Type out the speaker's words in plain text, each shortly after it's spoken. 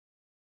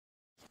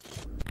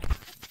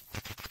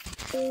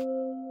Hi,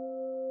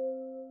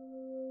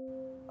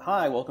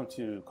 welcome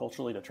to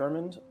Culturally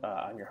Determined.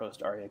 I'm your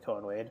host, Aryeh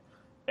Cohen-Wade,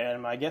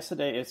 and my guest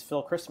today is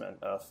Phil Christman.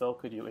 Phil,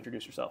 could you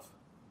introduce yourself?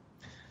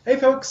 Hey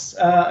folks,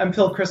 I'm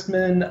Phil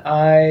Christman.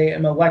 I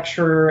am a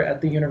lecturer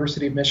at the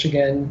University of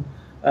Michigan.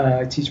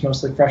 I teach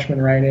mostly freshman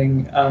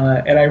writing,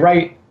 and I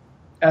write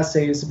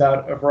essays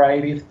about a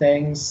variety of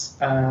things.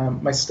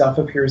 My stuff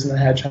appears in the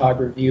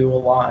Hedgehog Review a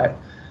lot.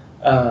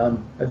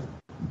 I've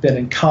been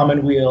in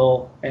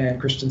Commonweal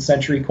and Christian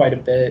Century quite a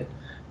bit.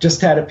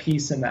 Just had a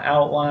piece in the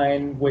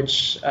Outline,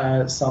 which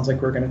sounds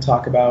like we're going to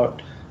talk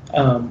about.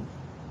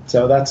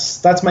 So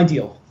that's my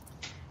deal.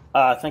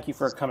 Thank you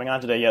for coming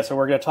on today. Yeah, so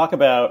we're going to talk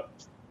about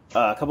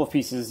a couple of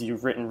pieces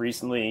you've written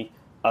recently.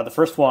 The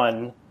first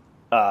one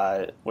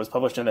was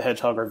published in the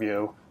Hedgehog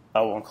Review.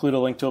 I will include a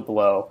link to it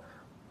below.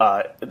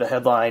 The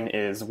headline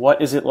is, "What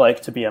is it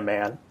like to be a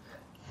man?"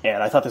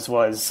 And I thought this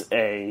was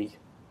a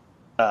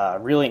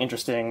really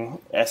interesting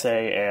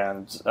essay,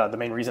 and the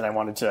main reason I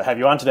wanted to have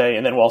you on today,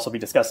 and then we'll also be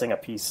discussing a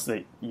piece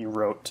that you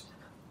wrote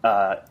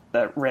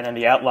that ran in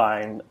the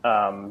Outline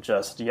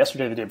just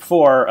yesterday, the day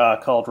before,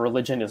 called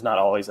 "Religion is Not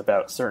Always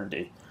About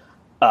Certainty."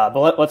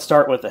 But let's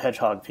start with the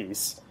Hedgehog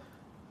piece.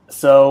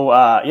 So,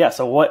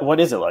 so what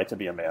is it like to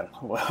be a man?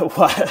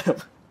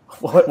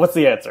 What's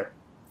the answer?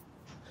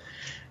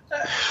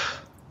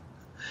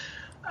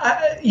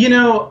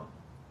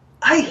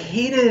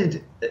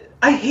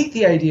 I hate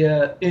the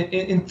idea,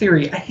 in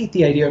theory, I hate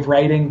the idea of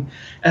writing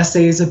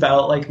essays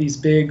about like these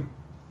big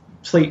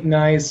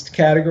Platonized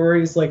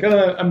categories.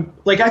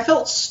 I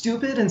felt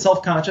stupid and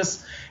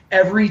self-conscious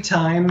every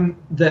time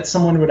that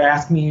someone would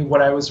ask me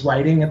what I was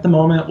writing at the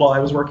moment while I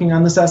was working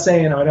on this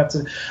essay, and I would have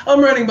to, I'm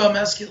writing about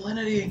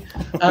masculinity.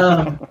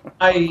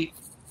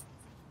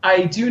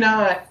 I do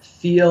not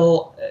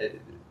feel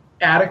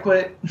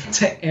adequate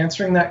to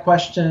answering that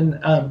question.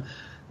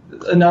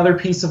 Another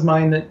piece of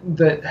mine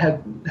that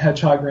had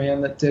Hedgehog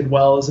ran that did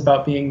well is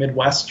about being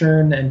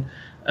Midwestern, and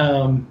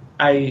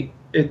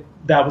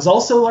that was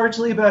also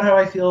largely about how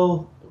I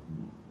feel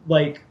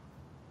like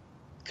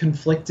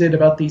conflicted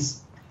about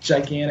these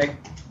gigantic,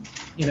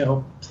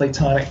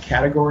 Platonic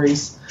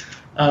categories,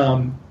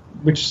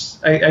 which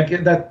I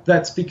get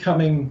that's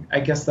becoming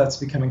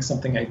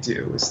something I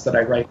do, is that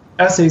I write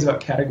essays about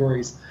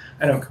categories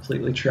I don't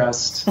completely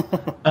trust.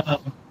 But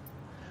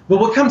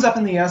what comes up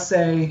in the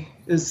essay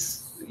is,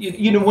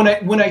 when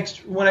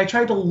I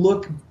try to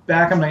look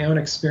back on my own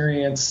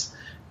experience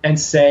and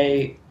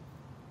say,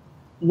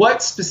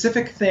 what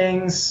specific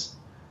things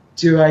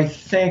do I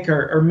think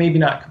are maybe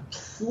not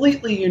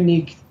completely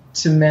unique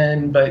to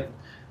men, but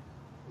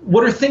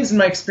what are things in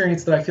my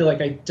experience that I feel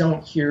like I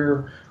don't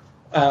hear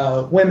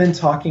women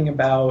talking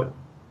about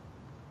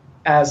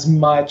as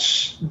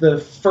much? The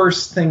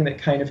first thing that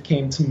kind of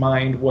came to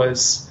mind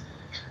was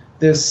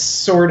this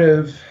sort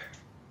of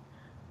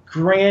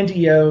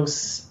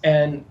grandiose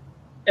and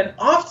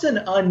often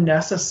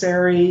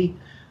unnecessary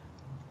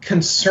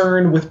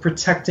concern with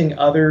protecting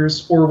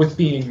others, or with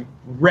being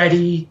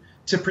ready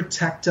to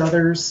protect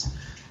others,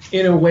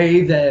 in a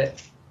way that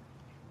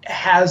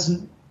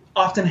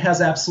often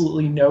has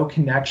absolutely no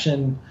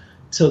connection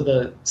to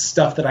the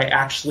stuff that I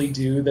actually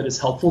do that is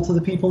helpful to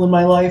the people in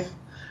my life.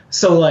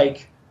 So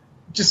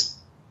just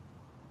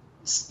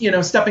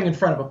stepping in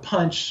front of a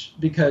punch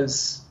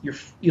because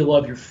you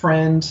love your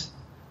friend,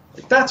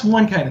 that's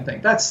one kind of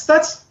thing. That's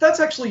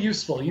actually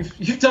useful.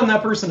 You've done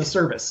that person a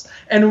service,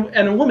 and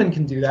a woman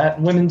can do that,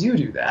 and women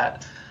do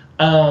that.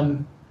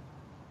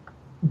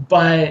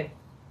 But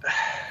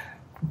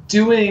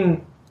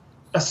doing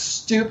a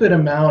stupid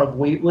amount of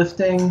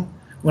weightlifting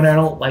when I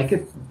don't like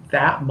it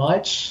that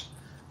much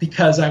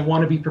because I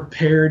want to be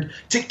prepared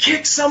to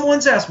kick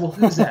someone's ass. Well,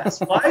 whose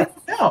ass? Why?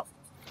 No.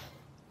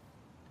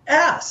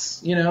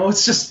 Ass.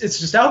 It's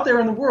just out there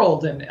in the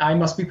world, and I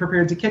must be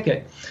prepared to kick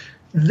it.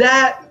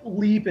 That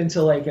leap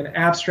into an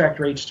abstract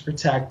rage to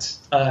protect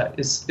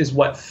is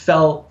what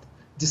felt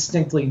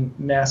distinctly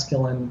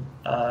masculine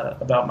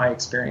about my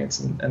experience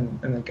and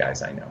the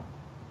guys I know.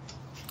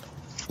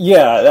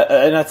 Yeah,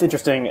 and that's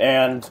interesting,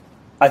 and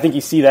I think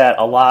you see that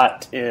a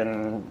lot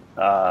in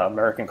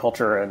American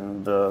culture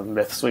and the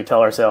myths we tell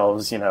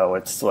ourselves.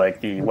 It's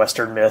like the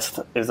Western myth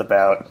is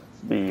about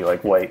the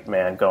white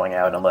man going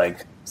out and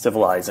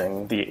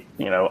civilizing the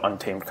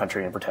untamed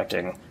country and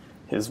protecting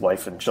his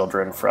wife and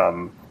children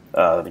from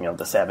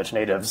the savage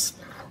natives,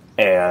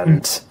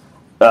 and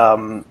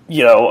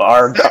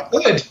our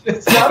good.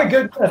 It's not a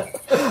good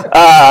myth.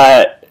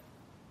 I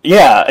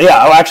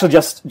actually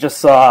just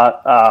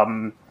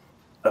saw.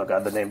 Oh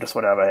god, the name just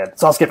went out of my head,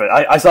 so I'll skip it.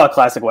 I saw a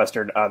classic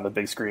Western on the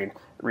big screen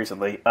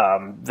recently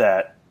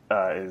that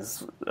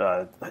is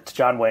it's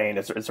John Wayne.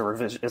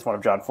 It's one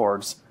of John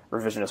Ford's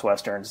revisionist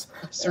Westerns.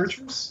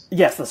 Searchers?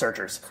 Yes, The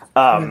Searchers.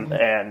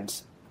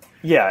 And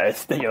yeah,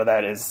 it's,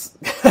 that is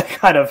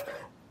kind of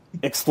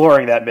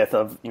exploring that myth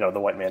of, the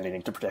white man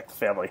needing to protect the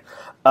family.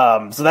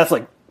 So that's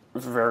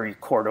very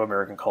core to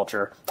American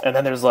culture. And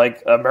then there's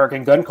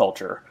American gun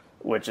culture,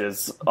 which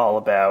is all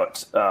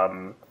about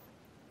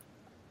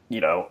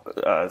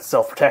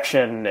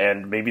self-protection,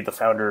 and maybe the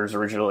founders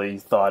originally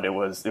thought it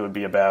would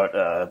be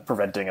about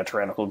preventing a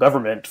tyrannical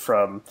government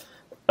from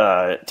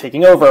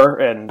taking over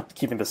and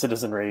keeping the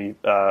citizenry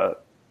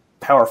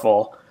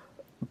powerful.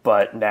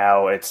 But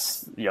now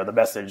it's, the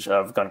message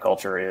of gun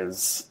culture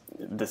is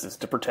this is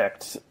to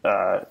protect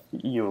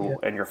you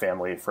and your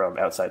family from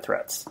outside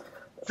threats.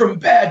 From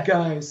bad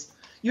guys.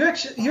 You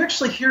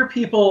actually hear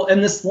people,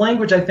 and this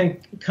language, I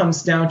think,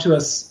 comes down to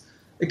us.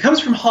 It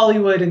comes from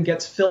Hollywood and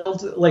gets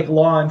filled, like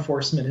law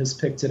enforcement has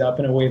picked it up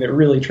in a way that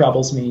really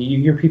troubles me. You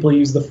hear people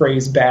use the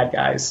phrase bad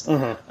guys.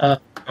 Mm-hmm.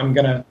 I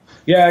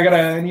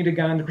need a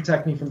gun to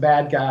protect me from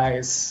bad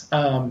guys.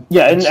 And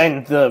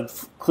the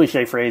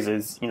cliche phrase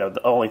is,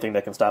 the only thing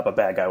that can stop a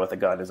bad guy with a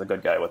gun is a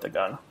good guy with a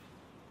gun.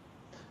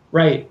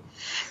 Right.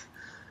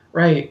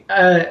 One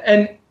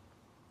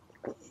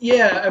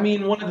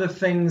of the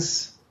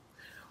things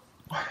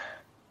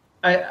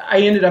I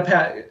ended up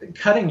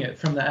cutting it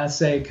from the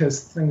essay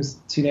because the thing was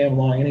too damn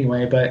long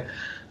anyway. But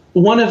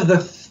one of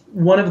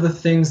the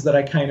things that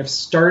I kind of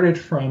started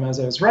from as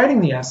I was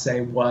writing the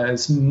essay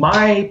was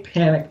the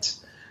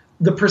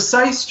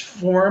precise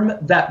form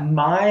that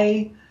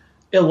my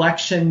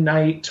election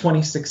night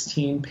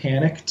 2016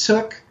 panic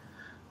took.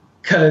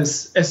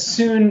 Because as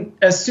soon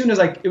as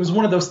it was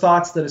one of those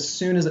thoughts that as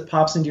soon as it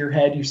pops into your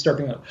head, you start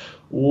being like,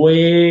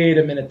 wait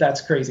a minute,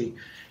 that's crazy.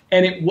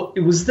 And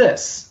it was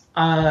this.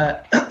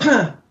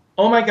 Oh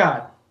my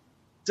God,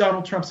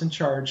 Donald Trump's in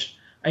charge.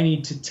 I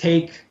need to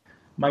take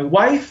my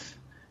wife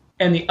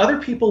and the other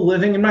people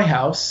living in my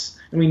house,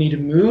 and we need to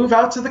move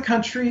out to the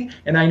country,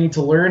 and I need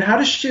to learn how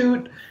to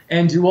shoot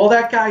and do all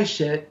that guy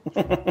shit,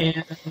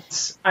 and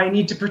I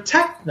need to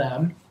protect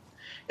them.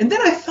 And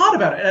then I thought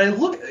about it, and I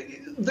looked.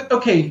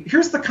 Okay,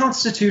 here's the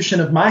constitution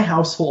of my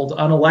household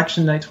on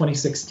election night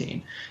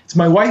 2016. It's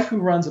my wife who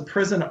runs a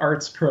prison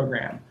arts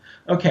program.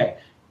 Okay,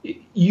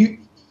 you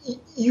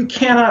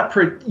cannot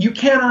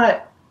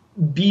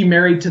be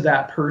married to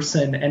that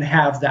person and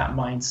have that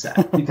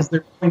mindset, because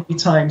there are going to be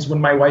times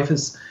when my wife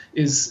is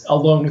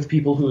alone with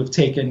people who have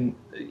taken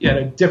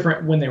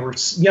when they were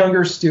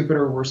younger,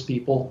 stupider, worse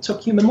people,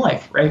 took human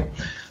life, right?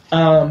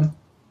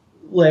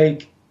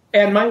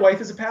 And my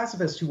wife is a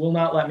pacifist who will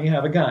not let me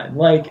have a gun.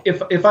 Like,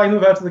 if I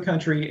move out to the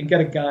country and get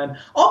a gun,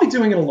 I'll be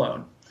doing it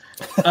alone.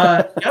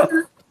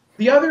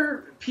 The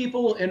other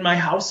people in my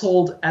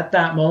household at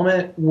that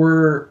moment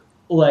were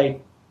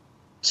like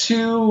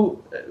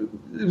two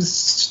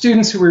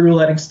students who we were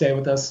letting stay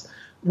with us,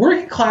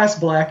 working class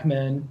black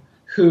men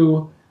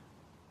who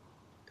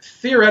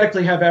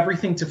theoretically have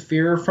everything to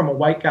fear from a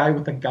white guy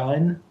with a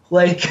gun,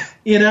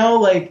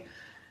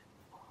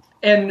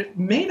 and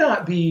may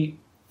not be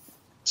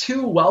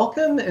too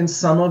welcome in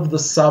some of the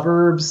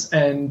suburbs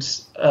and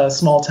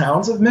small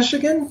towns of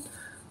Michigan.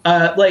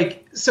 So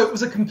it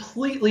was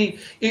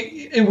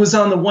it was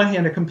on the one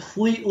hand a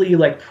completely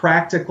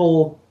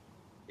practical.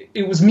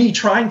 It was me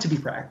trying to be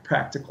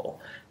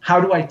practical.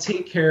 How do I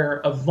take care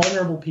of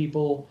vulnerable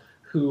people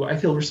who I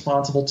feel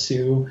responsible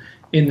to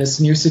in this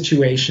new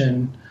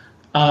situation?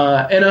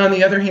 And on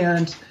the other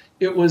hand,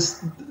 it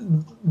was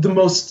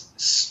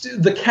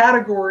the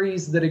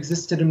categories that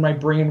existed in my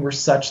brain were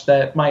such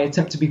that my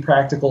attempt to be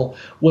practical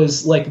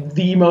was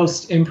the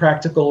most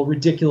impractical,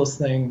 ridiculous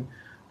thing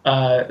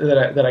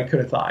that I could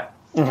have thought.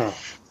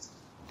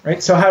 Mm-hmm.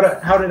 Right. So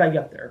how did I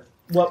get there?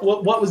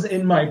 What was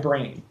in my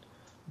brain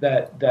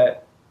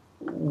that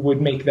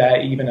would make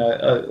that even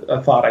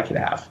a thought I could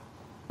have?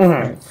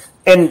 Mm-hmm.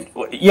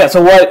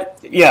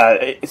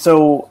 Right?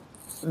 So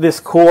this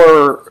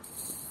core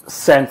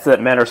sense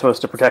that men are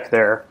supposed to protect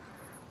their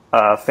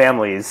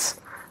families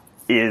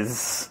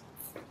is,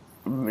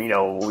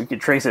 we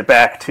could trace it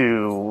back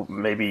to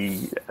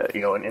maybe,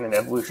 in an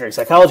evolutionary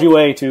psychology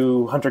way,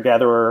 to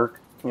hunter-gatherer,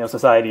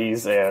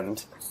 societies,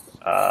 and,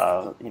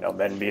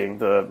 men being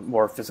the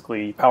more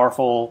physically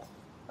powerful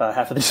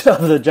half of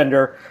the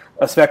gender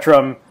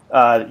spectrum.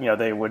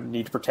 They would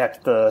need to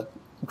protect the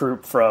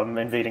group from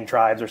invading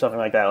tribes or something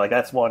like that.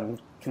 That's one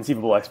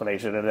conceivable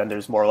explanation. And then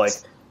there's more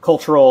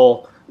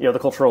cultural, the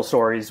cultural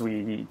stories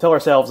we tell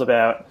ourselves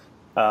about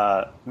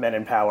men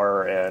in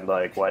power and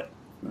what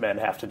men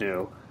have to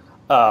do.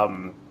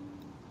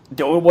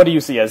 What do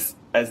you see as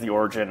the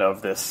origin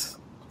of this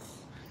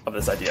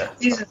idea?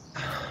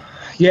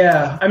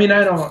 Yeah. I mean,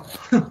 I don't.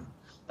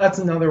 That's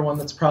another one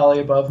that's probably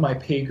above my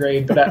pay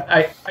grade. But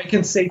I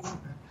can say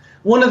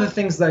one of the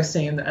things that I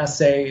say in the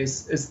essay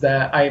is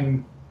that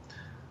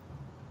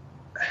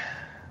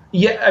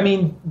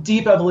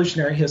deep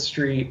evolutionary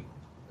history.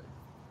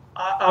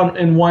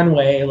 In one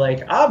way,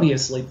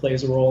 obviously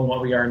plays a role in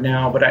what we are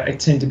now, but I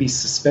tend to be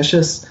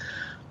suspicious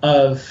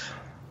of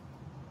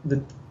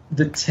the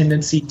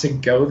tendency to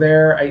go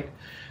there.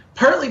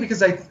 Partly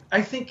because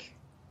I think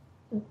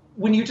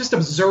when you just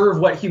observe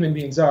what human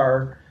beings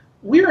are,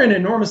 we're an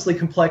enormously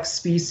complex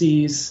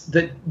species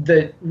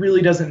that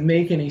really doesn't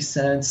make any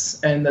sense,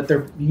 and that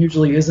there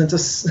usually isn't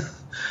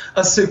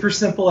a super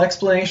simple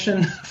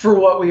explanation for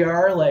what we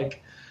are.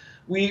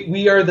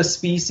 we are the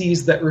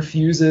species that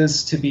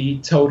refuses to be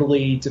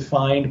totally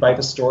defined by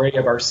the story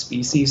of our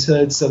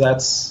specieshood. So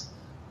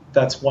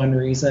that's one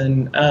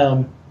reason.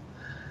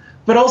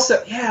 But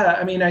also, yeah,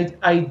 I mean,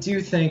 I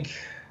do think,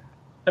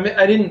 I mean,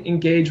 I didn't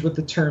engage with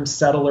the term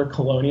settler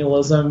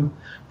colonialism,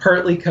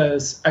 partly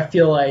because I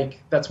feel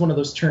like that's one of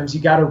those terms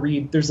you got to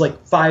read. There's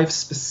like 5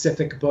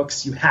 specific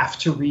books you have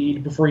to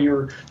read before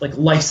you're like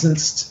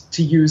licensed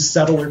to use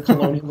settler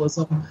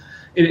colonialism.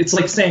 It's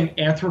like saying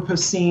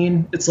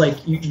Anthropocene. It's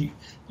like you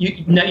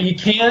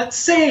can't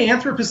say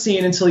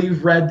Anthropocene until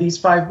you've read these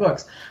 5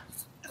 books.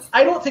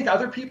 I don't think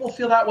other people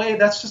feel that way.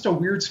 That's just a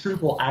weird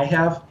scruple I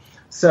have.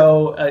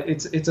 So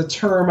it's a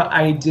term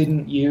I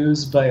didn't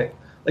use, but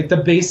like the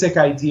basic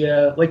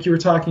idea, like you were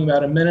talking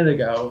about a minute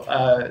ago,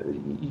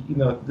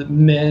 the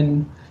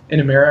men in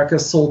America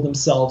sold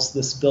themselves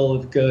this bill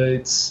of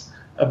goods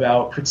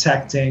about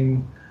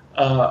protecting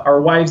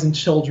our wives and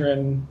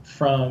children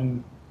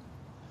from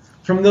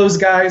those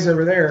guys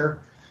over there,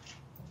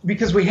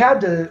 because we had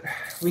to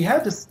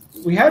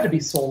be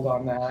sold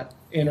on that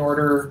in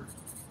order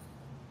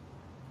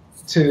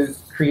to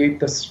create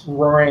this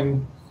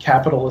roaring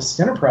capitalist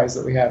enterprise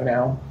that we have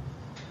now.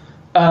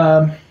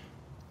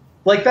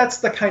 Like that's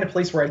the kind of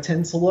place where I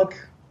tend to look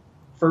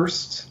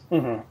first,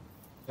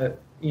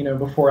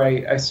 before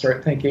I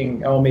start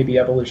thinking, oh, maybe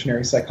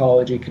evolutionary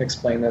psychology can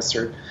explain this,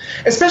 or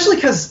especially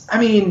because, I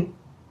mean,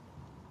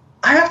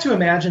 I have to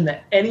imagine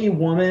that any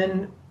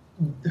woman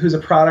who's a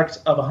product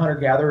of a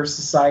hunter-gatherer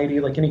society,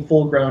 like any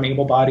full-grown,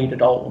 able-bodied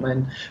adult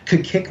woman,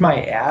 could kick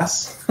my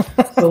ass.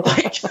 So,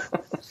 like,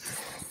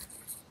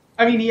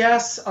 I mean,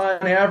 yes,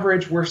 on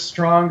average, we're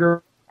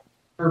stronger,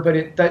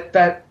 but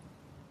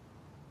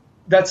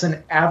that's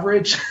an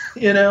average,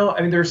 you know? I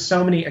mean, there's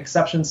so many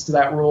exceptions to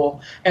that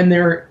rule.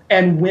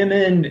 And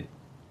women,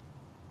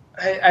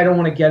 I don't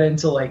want to get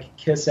into, like,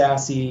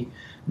 kiss-assy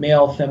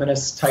male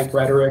feminist type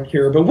rhetoric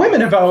here, but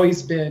women have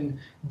always been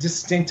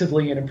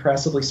distinctively and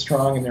impressively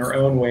strong in their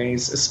own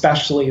ways,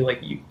 especially like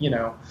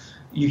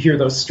you hear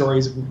those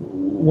stories of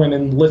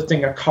women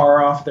lifting a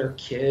car off their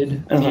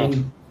kid. I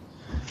mean,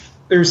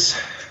 there's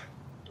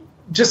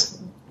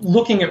just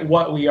looking at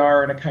what we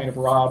are in a kind of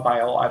raw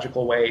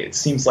biological way, it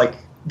seems like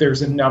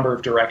there's a number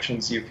of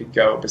directions you could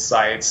go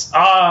besides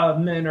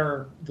men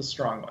are the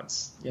strong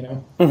ones, you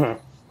know.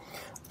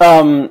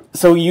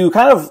 So you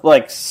kind of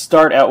like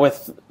start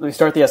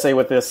the essay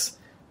with this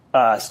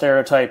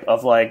stereotype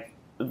of like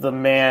the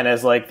man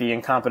as like the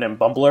incompetent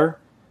bumbler,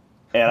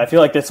 and I feel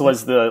like this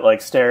was the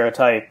like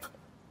stereotype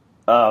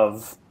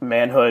of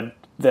manhood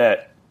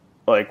that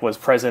like was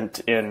present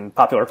in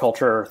popular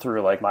culture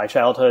through like my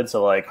childhood.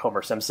 So like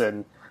Homer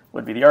Simpson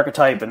would be the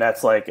archetype, and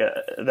that's like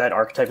that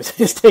archetype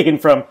is taken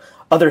from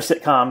other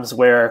sitcoms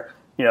where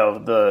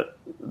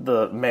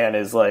the man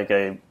is like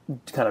a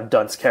kind of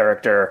dunce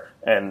character,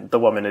 and the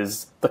woman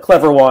is the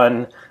clever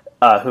one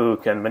who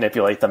can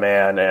manipulate the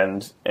man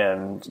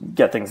and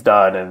get things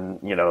done. And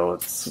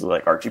it's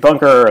like Archie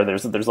Bunker, and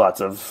there's lots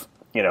of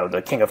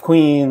the King of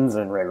Queens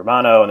and Ray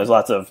Romano, and there's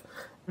lots of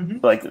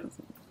like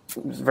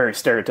very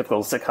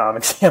stereotypical sitcom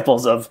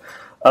examples of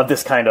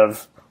this kind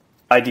of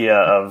idea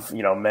of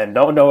men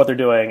don't know what they're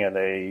doing and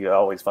they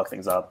always fuck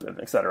things up,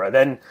 and etc.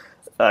 Then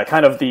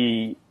kind of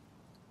the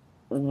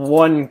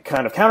one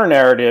kind of counter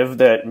narrative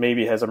that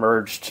maybe has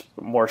emerged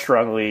more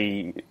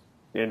strongly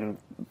in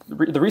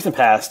the recent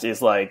past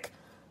is like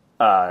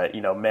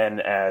men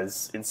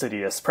as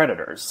insidious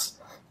predators,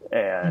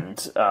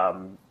 and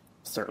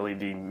certainly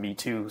the Me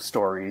Too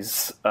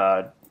stories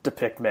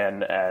depict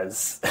men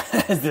as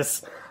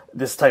this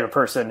type of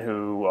person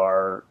who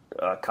are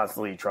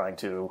constantly trying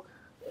to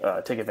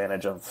take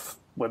advantage of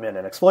women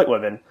and exploit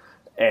women,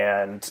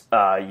 and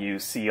you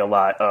see a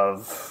lot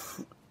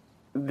of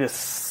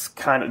this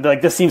kind of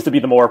like this seems to be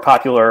the more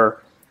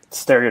popular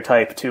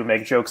stereotype to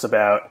make jokes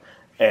about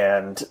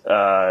and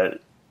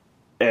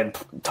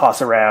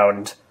toss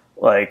around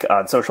like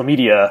on social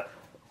media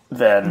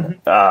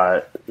than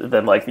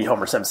like the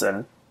Homer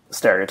Simpson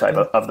stereotype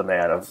of the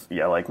man of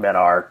like men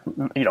are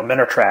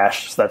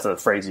trash. So that's a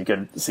phrase you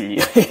could see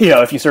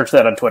if you search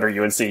that on Twitter, you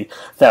would see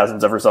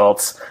thousands of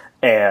results.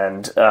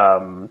 And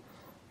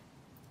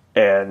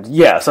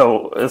yeah,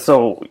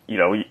 so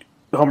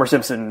Homer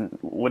Simpson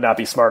would not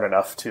be smart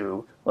enough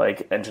to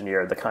like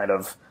engineer the kind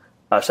of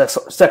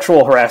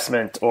sexual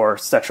harassment or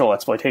sexual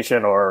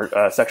exploitation or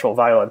sexual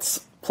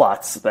violence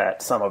plots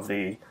that some of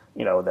the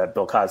that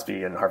Bill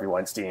Cosby and Harvey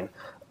Weinstein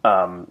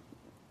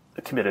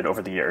committed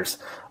over the years.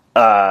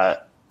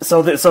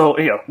 So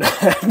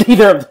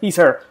neither of these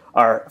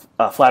are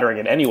flattering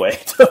in any way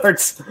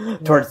towards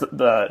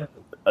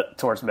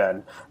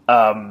men.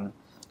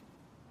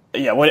 Do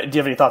you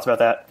have any thoughts about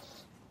that?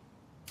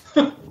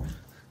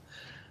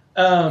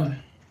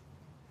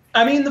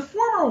 I mean, the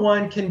former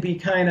one can be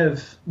kind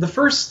of the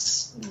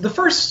first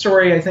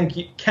story. I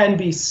think can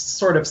be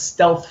sort of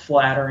stealth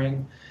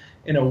flattering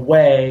in a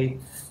way,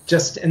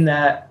 just in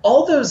that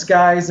all those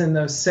guys in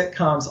those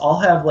sitcoms all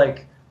have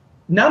like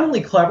not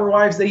only clever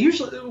wives. They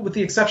usually, with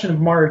the exception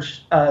of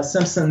Marge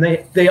Simpson,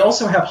 they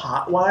also have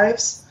hot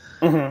wives,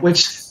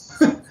 which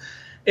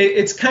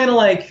it's kind of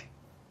like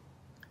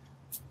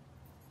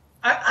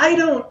I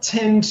don't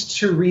tend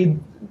to read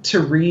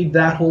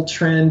that whole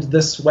trend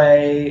this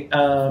way,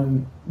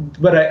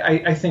 but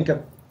I think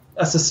a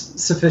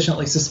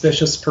sufficiently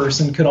suspicious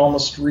person could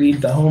almost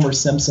read the Homer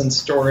Simpson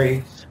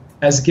story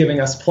as giving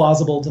us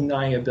plausible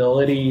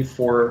deniability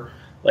for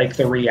like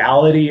the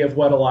reality of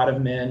what a lot of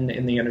men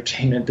in the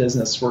entertainment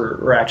business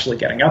were actually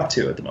getting up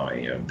to at the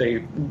moment. You know,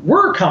 they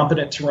were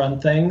competent to run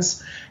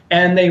things,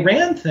 and they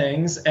ran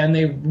things,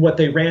 and what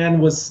they ran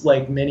was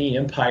like mini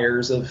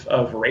empires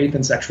of rape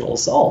and sexual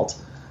assault.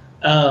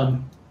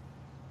 Yeah,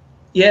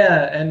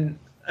 and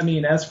I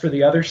mean, as for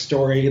the other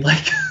story,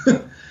 like,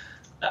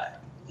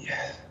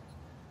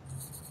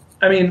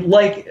 I mean,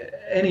 like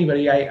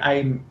anybody,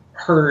 I'm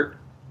hurt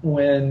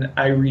when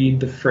I read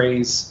the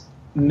phrase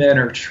 "men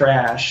are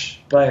trash,"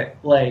 but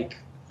like,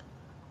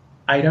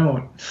 I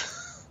don't.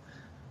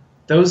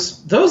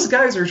 Those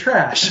guys are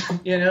trash,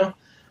 you know.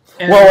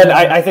 And, well, and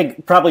I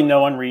think probably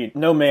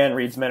no man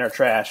reads "men are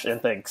trash"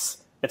 and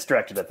thinks it's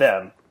directed at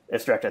them.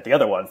 It's directed at the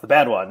other ones, the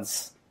bad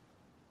ones.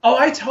 Oh,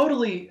 I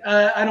totally.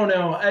 I don't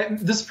know.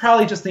 This is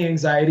probably just the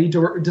anxiety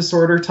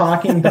disorder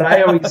talking, but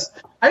I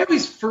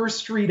always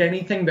first read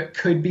anything that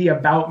could be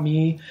about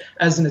me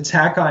as an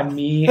attack on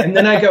me, and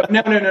then I go,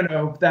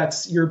 no,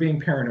 you're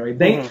being paranoid.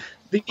 They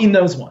mean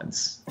those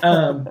ones.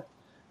 But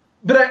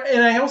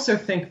I also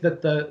think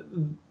that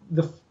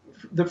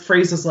the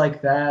phrases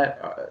like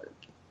that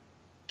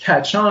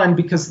catch on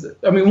because,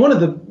 I mean, one of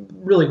the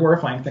really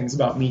horrifying things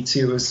about Me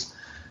Too is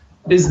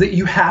that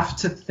you have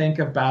to think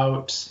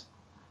about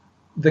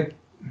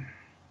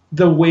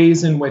the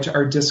ways in which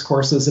our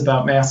discourses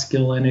about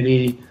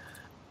masculinity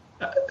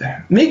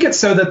make it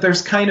so that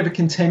there's kind of a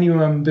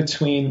continuum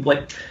between,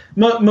 like,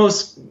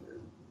 most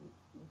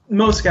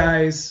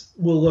guys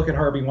will look at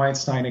Harvey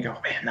Weinstein and go,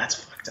 man, that's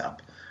fucked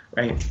up,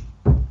 right?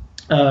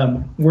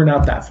 We're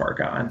not that far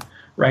gone,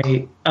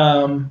 right?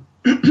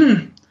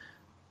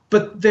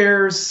 But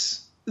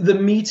there's the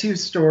Me Too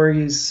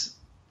stories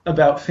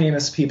about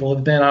famous people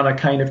have been on a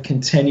kind of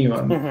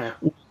continuum.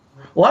 Mm-hmm.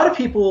 A lot of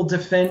people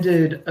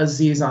defended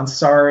Aziz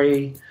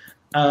Ansari,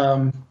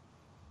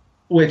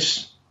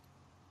 which,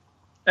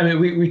 I mean,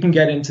 we can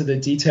get into the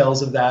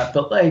details of that,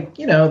 but like,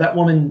 you know, that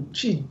woman,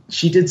 she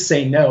did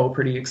say no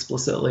pretty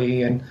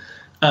explicitly, and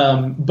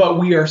but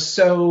we are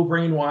so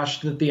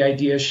brainwashed that the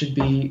idea should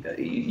be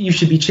you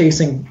should be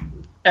chasing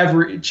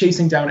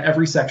down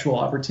every sexual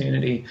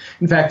opportunity.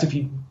 In fact, if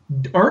you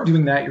aren't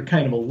doing that, you're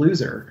kind of a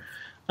loser.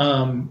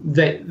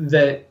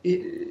 That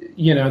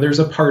you know, there's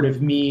a part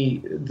of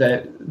me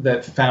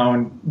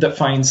that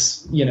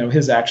finds, you know,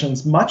 his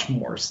actions much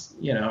more,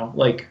 you know,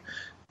 like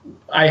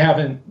I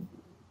haven't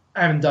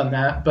done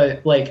that,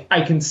 but like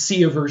I can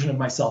see a version of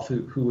myself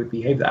who would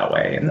behave that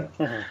way, and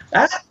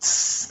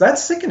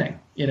that's sickening,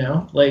 you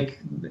know, like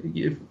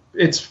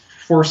it's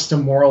forced a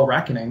moral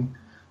reckoning,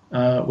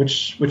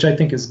 which I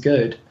think is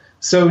good.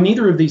 So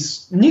neither of the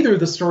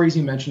stories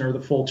you mentioned are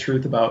the full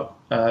truth about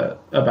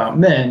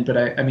men, but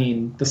I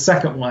mean the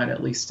second one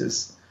at least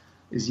is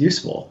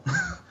useful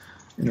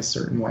in a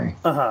certain way.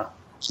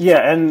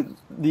 Yeah, and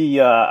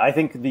I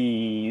think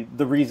the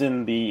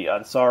reason the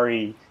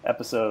Ansari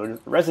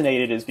episode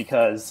resonated is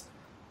because,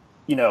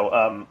 you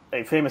know,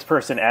 a famous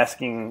person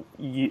asking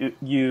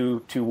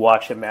you to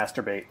watch him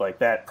masturbate, like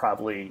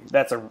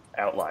that's an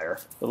outlier.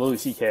 The Louis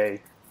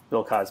C.K.,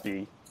 Bill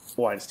Cosby,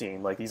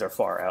 Weinstein, like these are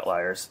far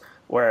outliers.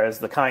 Whereas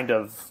the kind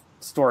of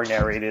story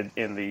narrated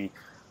in the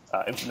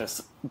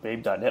infamous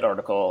Babe.net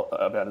article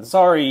about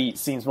Ansari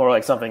seems more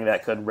like something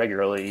that could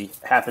regularly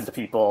happen to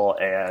people,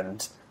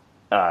 and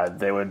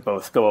they would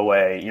both go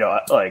away, you know,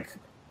 like,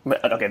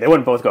 okay, they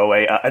wouldn't both go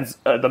away.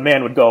 The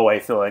man would go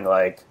away feeling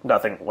like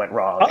nothing went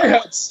wrong. I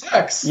had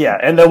sex. Yeah,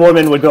 and the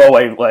woman would go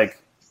away,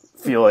 like,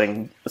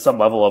 feeling some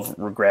level of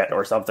regret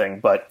or something,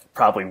 but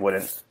probably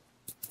wouldn't,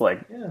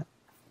 like,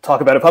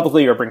 talk about it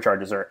publicly or bring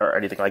charges or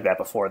anything like that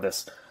before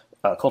this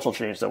cultural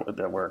change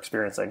that we're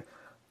experiencing.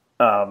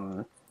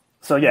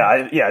 So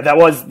yeah, that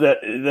was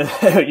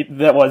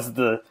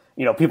the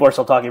you know, people are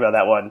still talking about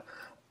that one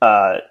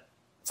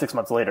 6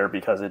 months later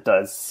because it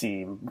does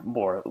seem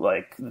more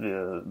like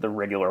the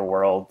regular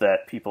world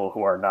that people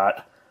who are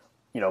not,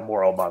 you know,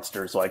 moral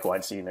monsters like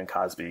Weinstein and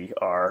Cosby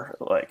are,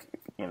 like,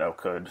 you know,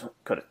 could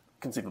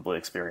conceivably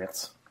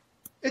experience.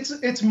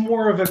 It's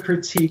more of a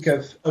critique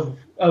of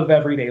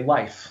everyday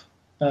life.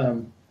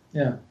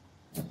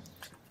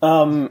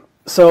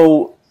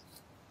 So,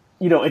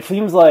 you know, it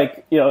seems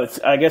like, you know,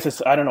 I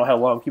don't know how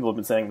long people have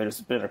been saying there's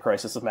been a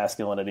crisis of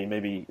masculinity,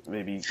 maybe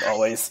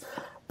always,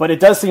 but it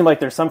does seem like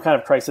there's some kind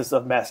of crisis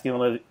of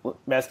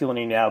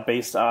masculinity now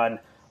based on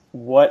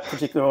what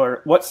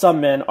some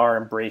men are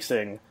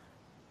embracing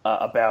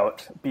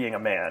about being a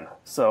man.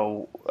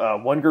 So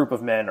one group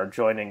of men are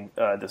joining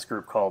this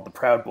group called the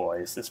Proud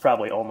Boys. It's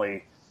probably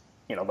only,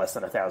 you know, less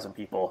than 1,000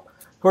 people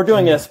who are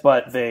doing this,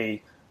 but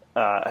they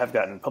have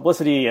gotten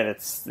publicity, and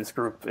it's this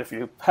group, if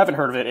you haven't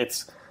heard of it,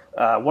 it's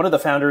one of the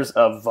founders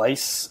of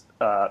Vice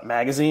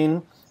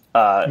magazine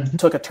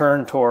took a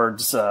turn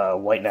towards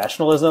white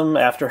nationalism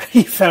after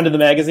he founded the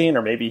magazine,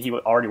 or maybe he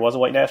already was a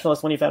white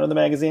nationalist when he founded the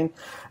magazine.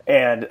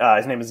 And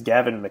his name is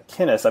Gavin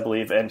McInnes, I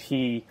believe, and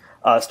he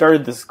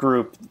started this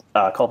group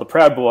called the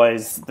Proud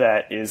Boys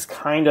that is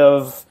kind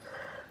of,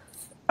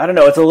 I don't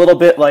know, it's a little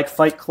bit like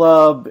Fight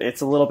Club,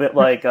 it's a little bit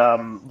like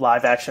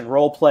live-action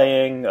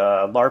role-playing,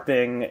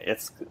 LARPing,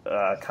 it's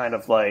kind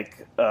of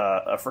like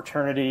a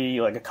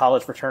fraternity, like a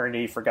college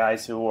fraternity for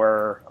guys who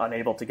were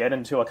unable to get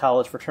into a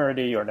college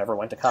fraternity or never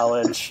went to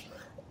college,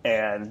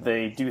 and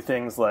they do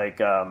things like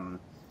go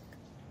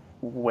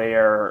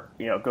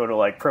to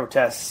like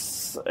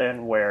protests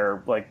and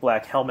wear like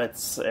black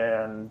helmets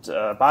and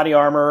body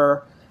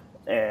armor.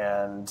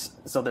 And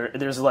so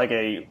there's like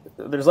a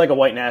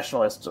white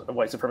nationalist,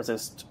 white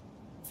supremacist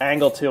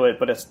angle to it,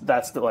 but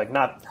that's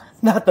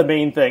not the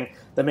main thing.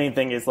 The main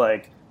thing is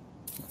like,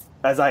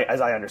 as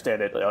I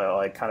understand it,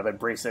 like kind of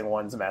embracing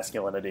one's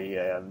masculinity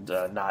and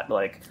not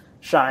like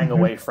shying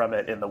away from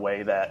it in the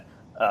way that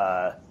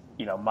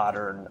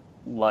modern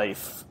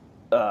life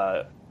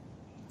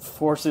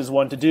forces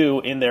one to do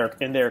in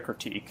their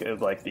critique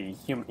of like the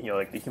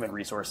human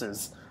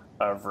resources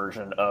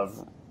version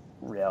of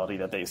reality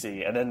that they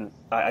see. And then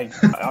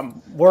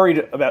I'm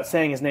worried about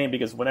saying his name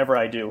because whenever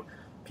I do,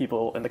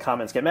 people in the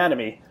comments get mad at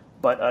me.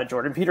 But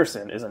Jordan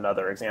Peterson is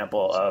another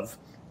example of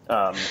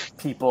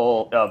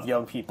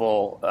young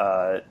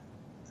people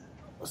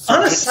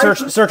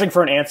searching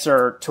for an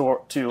answer to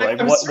like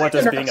what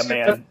does being a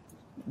man.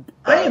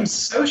 I am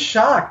so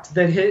shocked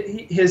that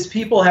his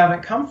people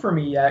haven't come for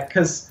me yet,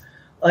 because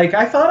like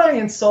I thought I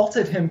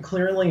insulted him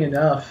clearly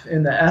enough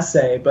in the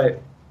essay,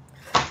 but.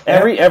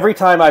 Every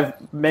time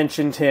I've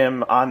mentioned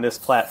him on this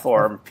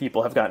platform,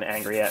 people have gotten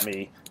angry at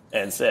me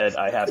and said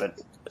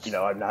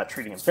I'm not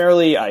treating him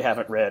fairly. I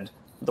haven't read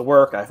the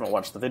work. I haven't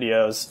watched the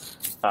videos.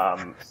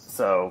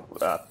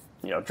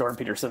 Jordan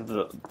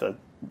Peterson,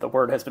 the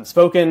word has been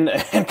spoken,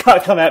 and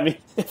come at me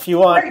if you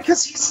want. Right,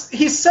 because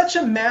he's such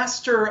a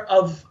master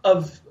of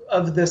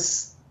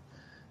this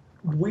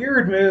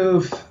weird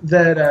move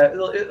that,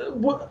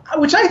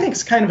 which I think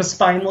is kind of a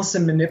spineless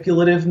and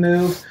manipulative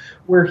move,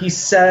 where he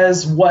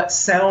says what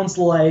sounds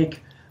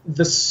like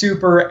the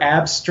super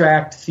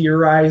abstract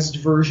theorized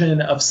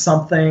version of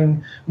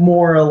something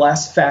more or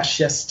less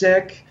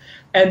fascistic,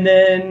 and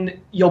then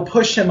you'll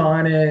push him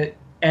on it,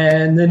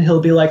 and then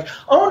he'll be like,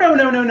 oh,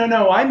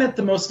 no, I meant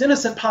the most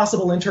innocent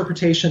possible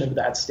interpretation of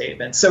that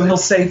statement. So he'll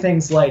say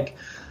things like,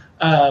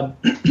 I'm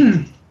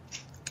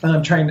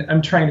trying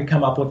to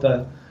come up with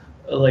a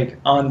like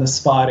on the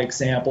spot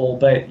example,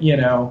 but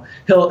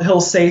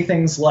he'll say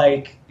things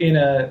like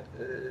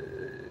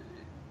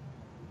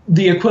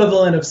the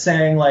equivalent of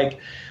saying like,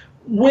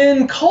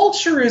 when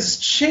culture is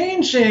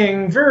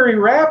changing very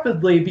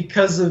rapidly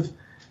because of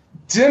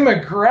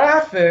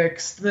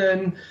demographics,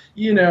 then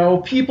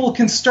people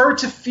can start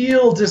to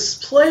feel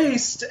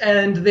displaced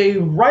and they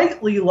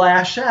rightly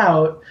lash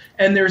out.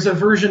 And there's a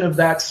version of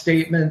that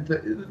statement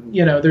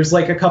that there's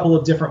like a couple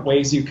of different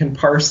ways you can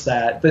parse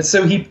that. But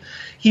so he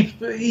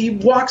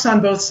walks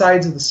on both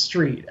sides of the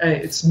street.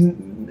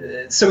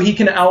 So he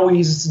can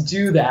always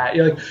do that.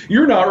 You're like,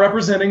 you're not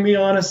representing me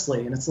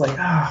honestly, and it's like,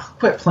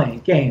 quit playing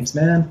games,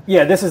 man.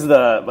 Yeah, this is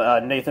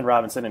the Nathan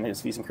Robinson in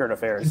his Views and Current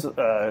Affairs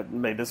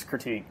made this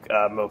critique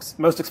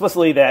most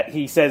explicitly, that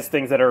he says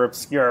things that are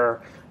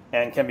obscure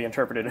and can be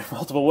interpreted in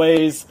multiple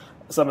ways.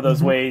 Some of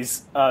those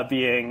ways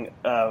being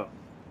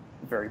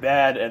very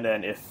bad, and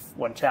then if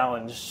when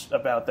challenged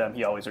about them,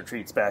 he always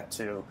retreats back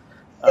to.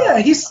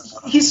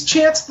 He's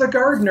Chance the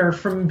Gardener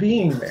from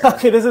Being There.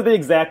 Okay, this is the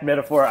exact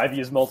metaphor I've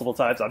used multiple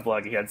times on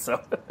Blogging Heads, so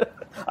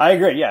I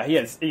agree. Yeah, he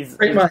is. He's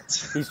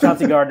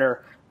Chauncey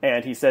Gardner,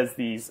 and he says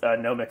these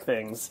gnomic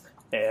things,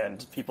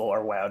 and people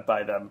are wowed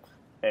by them.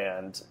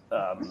 And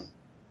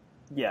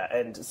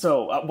and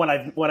so when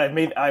I've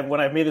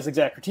made this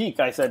exact critique,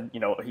 I said,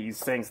 he's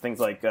saying things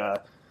like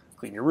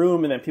clean your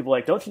room, and then people are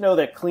like, don't you know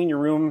that clean your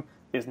room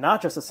is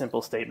not just a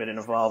simple statement. It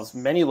involves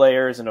many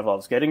layers and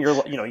involves getting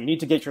your, you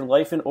need to get your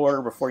life in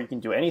order before you can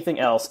do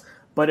anything else.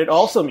 But it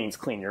also means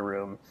clean your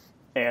room.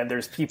 And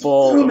there's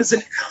people. Room is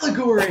an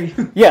allegory.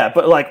 Yeah,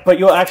 but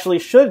you actually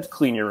should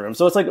clean your room.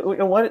 So it's like,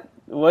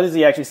 what is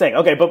he actually saying?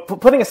 Okay, but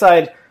putting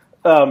aside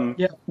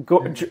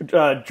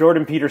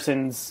Jordan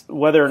Peterson's,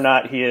 whether or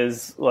not he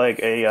is like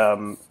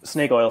a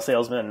snake oil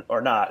salesman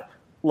or not,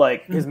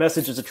 like his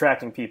message is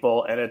attracting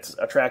people, and it's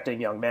attracting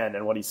young men.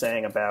 And what he's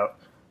saying about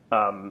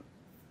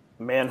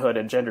manhood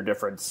and gender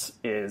difference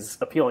is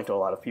appealing to a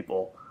lot of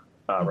people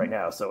right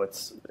now. So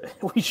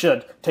we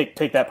should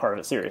take that part of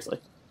it seriously.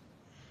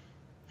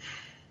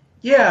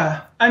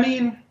 Yeah, I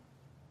mean,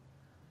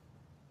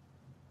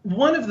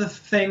 one of the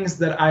things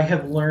that I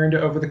have learned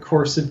over the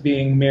course of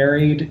being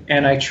married,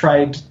 and I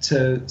tried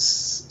to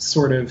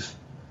sort of,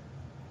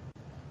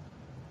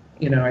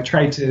 I don't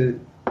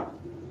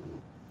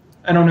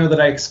know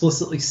that I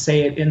explicitly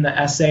say it in the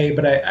essay,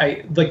 but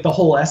I like the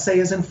whole essay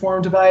is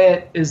informed by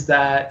it, is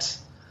that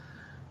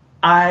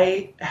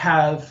I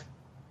have,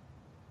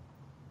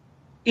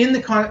 in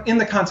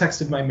the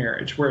context of my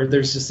marriage, where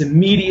there's this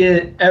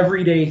immediate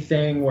everyday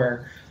thing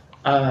where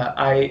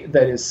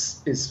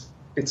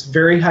It's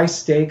very high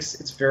stakes.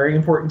 It's very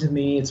important to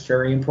me. It's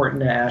very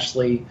important to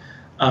Ashley,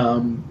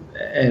 and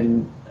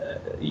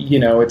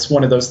it's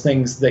one of those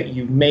things that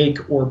you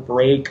make or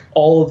break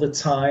all of the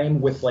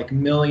time with like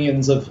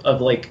millions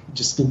of like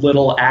just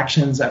little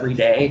actions every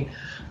day.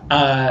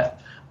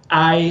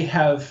 I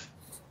have,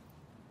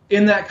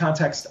 in that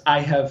context,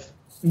 I have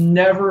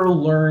never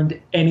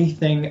learned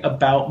anything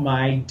about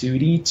my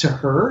duty to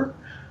her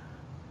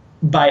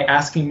by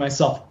asking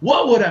myself,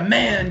 what would a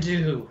man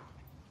do?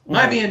 Am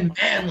I being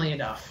manly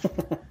enough?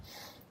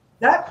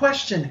 That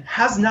question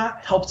has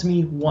not helped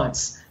me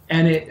once,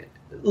 and it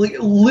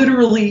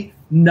literally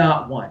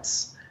not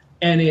once.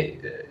 And there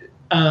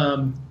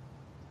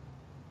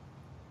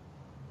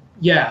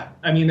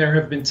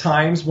have been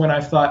times when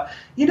I've thought,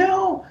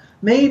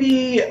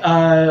 maybe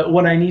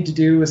what I need to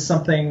do is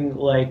something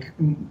like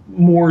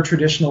more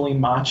traditionally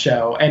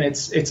macho, and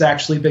it's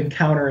actually been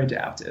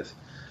counter-adaptive.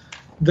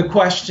 The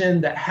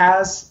question that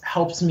has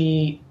helped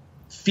me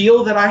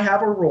feel that I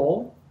have a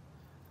role,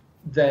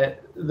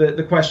 that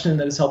the question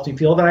that has helped me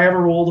feel that I have a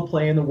role to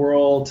play in the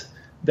world,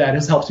 that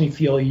has helped me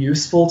feel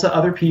useful to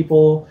other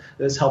people,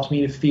 that has helped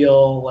me to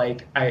feel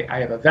like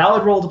I have a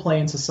valid role to play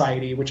in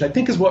society, which I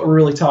think is what we're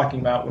really talking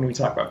about when we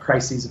talk about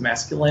crises of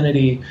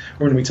masculinity,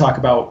 or when we talk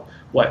about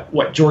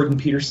what Jordan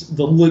Peterson,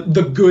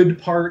 the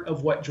good part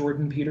of what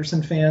Jordan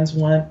Peterson fans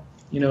want,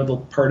 the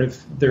part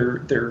of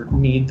their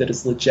need that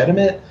is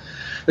legitimate.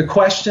 The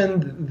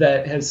question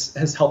that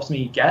has helped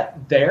me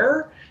get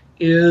there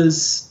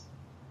is,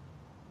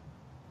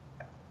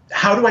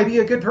 how do I be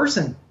a good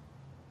person?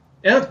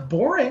 And it's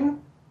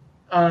boring.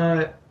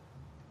 There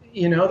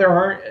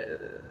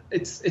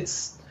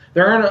aren't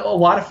a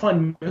lot of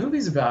fun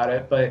movies about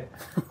it, but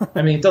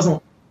I mean, it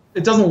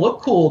doesn't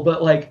look cool,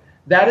 but like,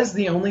 that is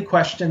the only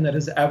question that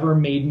has ever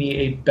made me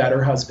a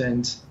better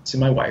husband to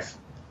my wife.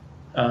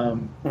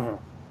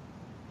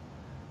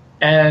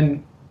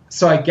 And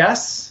so I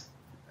guess,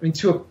 and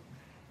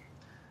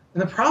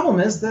the problem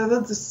is that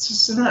it's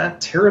just not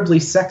terribly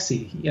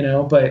sexy,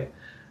 but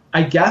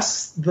I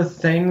guess the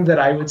thing that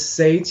I would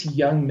say to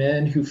young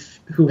men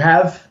who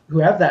have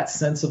that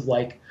sense of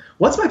like,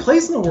 what's my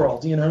place in the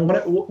world?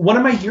 What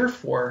am I here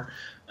for?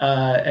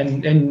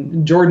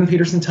 And Jordan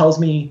Peterson tells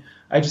me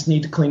I just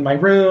need to clean my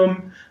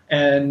room,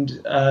 and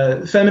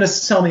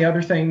feminists tell me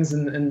other things,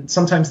 and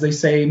sometimes they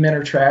say men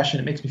are trash,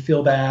 and it makes me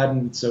feel bad,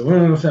 and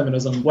so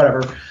feminism,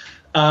 whatever.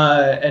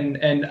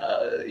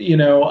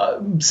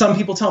 Some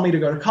people tell me to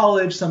go to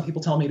college, some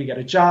people tell me to get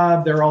a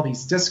job. There are all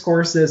these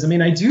discourses. I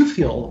mean, I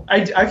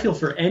feel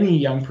for any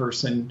young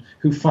person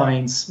who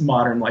finds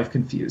modern life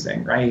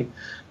confusing, right?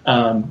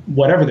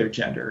 Whatever their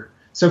gender.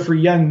 So for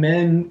young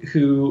men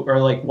who are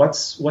like,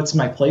 what's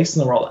my place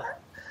in the world?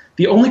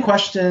 The only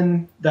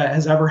question that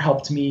has ever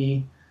helped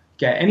me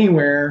get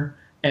anywhere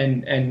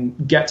and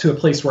get to a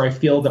place where I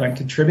feel that I'm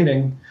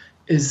contributing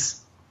is,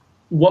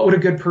 what would a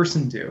good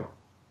person do?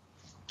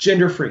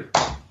 Gender free.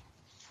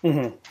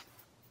 Mm-hmm.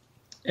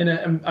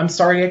 And I'm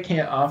sorry I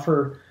can't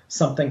offer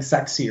something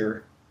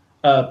sexier,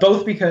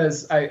 both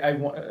because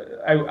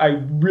I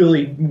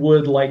really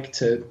would like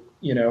to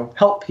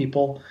help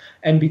people,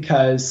 and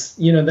because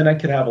then I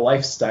could have a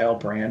lifestyle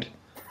brand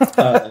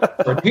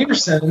for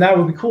Peterson, and that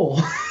would be cool.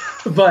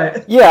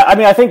 But yeah, I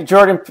mean, I think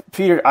Jordan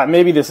Peter,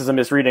 maybe this is a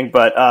misreading,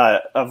 but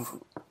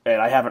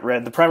and I haven't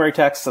read the primary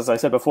text, as I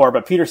said before,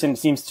 but Peterson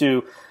seems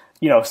to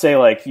say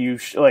like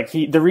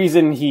the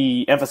reason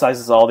he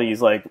emphasizes all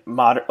these like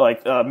modern,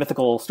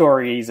 mythical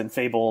stories and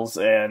fables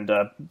and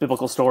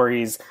biblical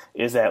stories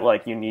is that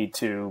like you need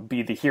to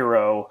be the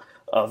hero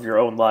of your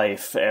own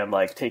life and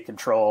like take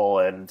control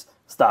and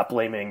stop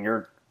blaming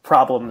your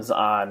problems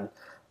on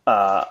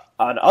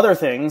other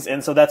things.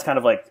 And so that's kind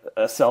of like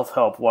a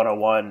self-help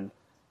 101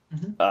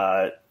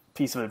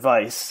 piece of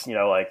advice.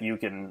 Like you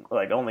can,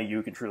 like only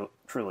you can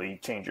truly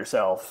change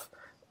yourself,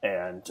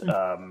 and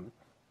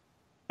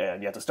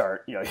and you have to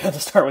start,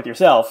 with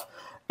yourself.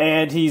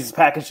 And he's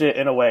packaged it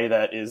in a way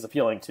that is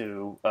appealing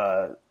to,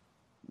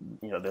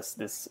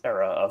 this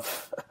era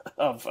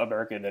of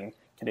American and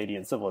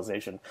Canadian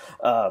civilization.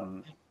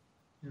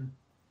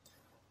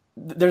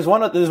 There's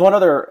one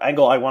other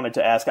angle I wanted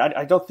to ask.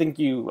 I don't think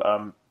you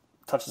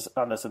touched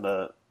on this in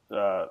the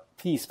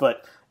piece,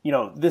 but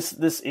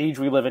this age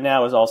we live in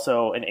now is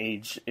also an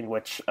age in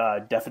which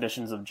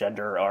definitions of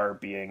gender are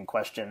being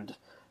questioned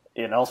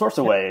in all sorts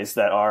of ways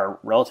that are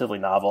relatively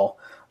novel.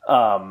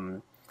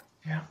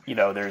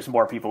 There's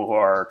more people who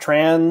are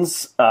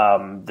trans.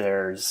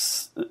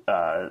 There's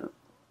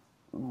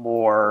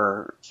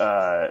more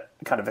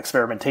kind of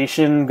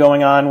experimentation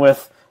going on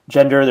with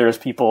gender. There's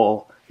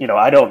people,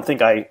 I don't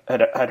think I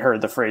had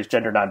heard the phrase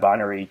gender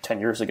non-binary 10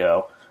 years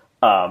ago.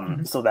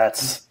 So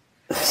that's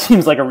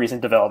seems like a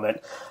recent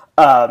development.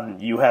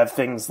 You have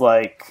things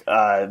like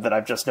that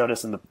I've just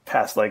noticed in the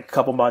past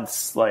couple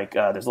months.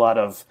 There's a lot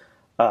of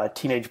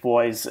teenage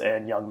boys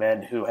and young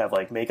men who have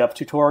makeup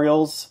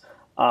tutorials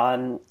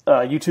on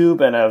YouTube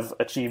and have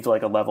achieved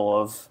a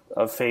level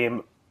of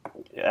fame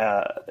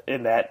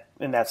in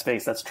that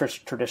space that's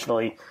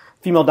traditionally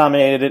female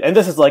dominated, and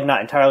this is like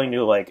not entirely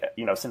new, like,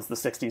 you know, since the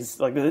 60s,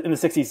 like in the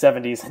 60s,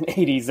 70s, and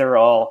 80s, they're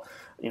all,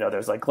 you know,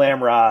 there's like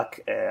glam rock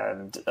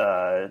and,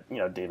 you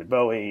know, David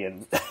Bowie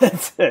and,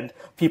 and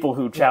people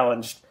who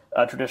challenged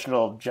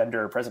traditional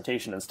gender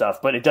presentation and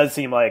stuff. But it does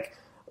seem like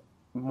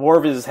more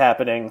of it is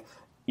happening.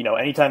 You know,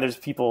 anytime there's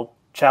people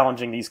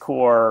challenging these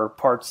core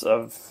parts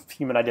of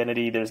human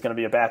identity, there's going to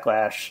be a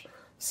backlash.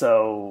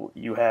 So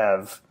you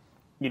have,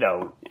 you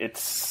know,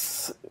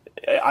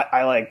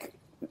 I like,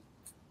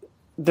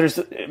 there's,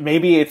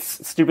 maybe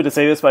it's stupid to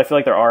say this, but I feel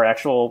like there are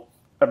actual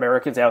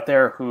Americans out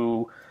there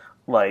who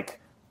like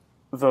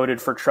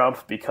voted for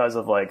Trump because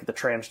of like the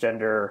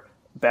transgender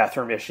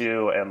bathroom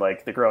issue and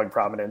like the growing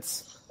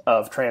prominence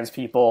of trans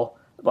people.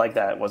 Like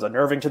that was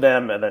unnerving to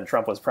them, and then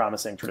Trump was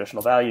promising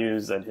traditional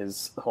values, and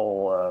his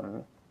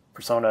whole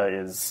persona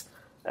is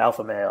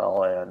alpha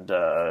male and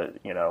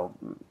you know,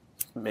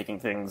 making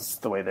things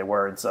the way they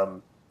were in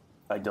some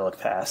idyllic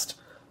past.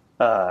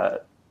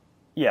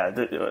 Yeah,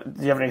 do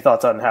you have any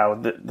thoughts on how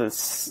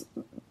this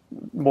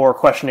more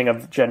questioning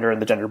of gender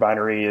and the gender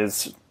binary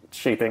is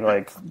shaping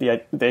like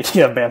the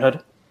idea of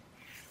manhood?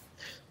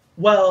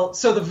 Well,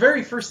 so the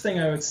very first thing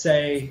I would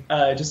say,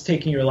 just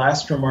taking your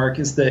last remark,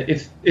 is that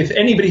if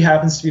anybody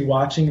happens to be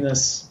watching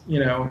this, you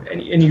know,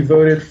 and you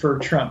voted for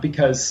Trump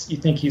because you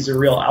think he's a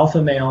real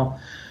alpha male,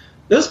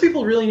 those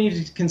people really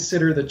need to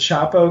consider the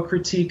Chapo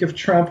critique of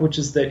Trump, which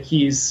is that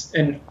he's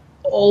an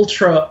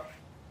ultra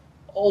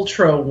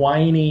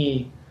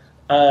whiny,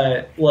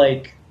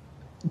 like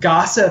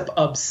gossip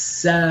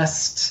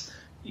obsessed,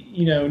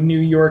 you know, New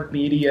York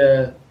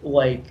media,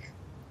 like,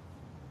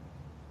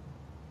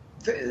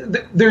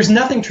 there's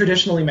nothing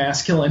traditionally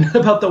masculine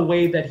about the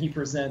way that he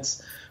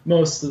presents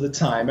most of the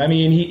time. I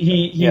mean,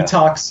 he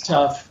talks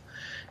tough.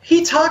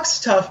 He talks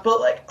tough, but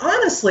like,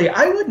 honestly,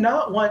 I would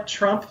not want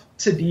Trump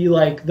to be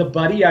like the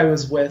buddy I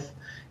was with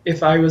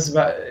if I was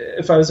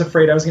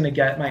afraid I was going to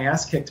get my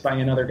ass kicked by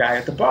another guy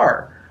at the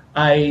bar.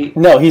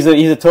 No, he's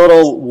a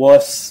total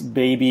wuss,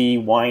 baby,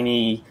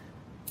 whiny,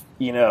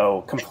 you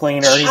know,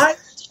 complainer.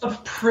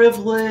 Of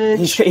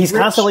privilege. He's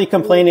constantly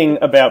complaining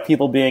about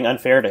people being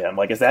unfair to him.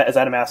 Like, is that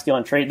a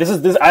masculine trait? This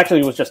I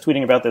actually was just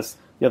tweeting about this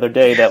the other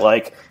day, that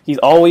like he's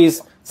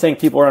always saying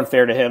people are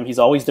unfair to him. He's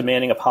always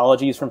demanding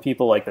apologies from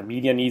people. Like, the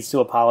media needs to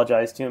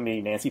apologize to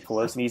me. Nancy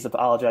Pelosi needs to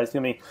apologize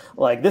to me.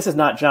 Like, this is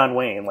not John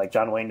Wayne. Like,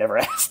 John Wayne never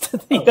asked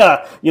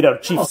the you know,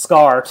 Chief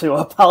Scar to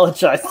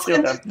apologize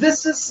to him.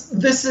 This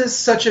is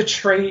such a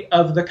trait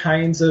of the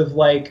kinds of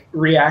like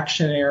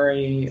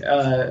reactionary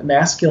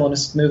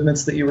masculinist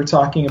movements that you were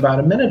talking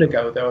about a minute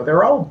ago. Though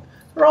they're all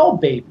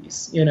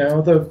babies. You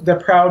know, the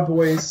Proud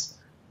Boys.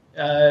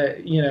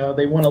 You know,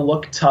 they want to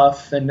look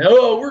tough and,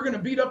 oh, we're going to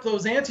beat up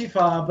those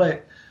Antifa.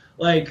 But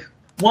like,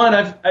 one,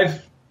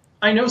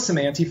 I know some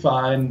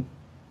Antifa, and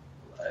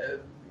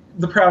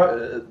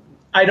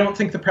I don't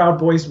think the Proud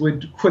Boys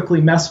would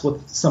quickly mess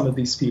with some of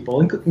these people,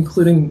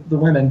 including the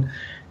women.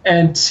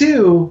 And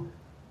two,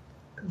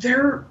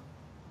 they're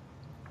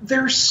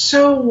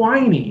so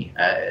whiny.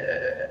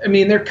 I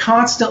mean, they're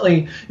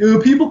constantly, you know,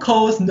 people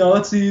call us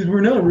Nazis.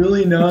 We're not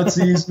really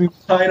Nazis. We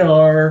kind of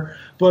are,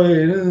 but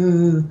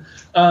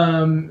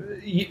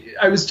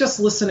I was just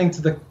listening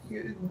to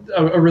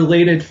a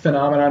related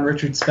phenomenon,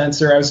 Richard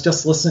Spencer. I was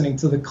just listening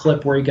to the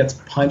clip where he gets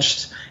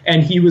punched,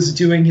 and he was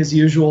doing his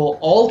usual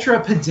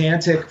ultra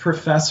pedantic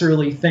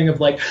professorly thing of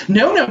like,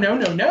 no,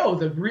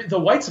 the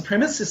white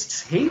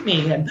supremacists hate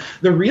me, and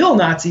the real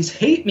Nazis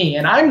hate me,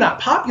 and I'm not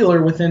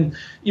popular within,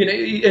 you know,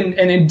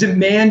 and in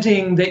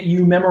demanding that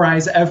you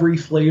memorize every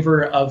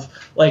flavor of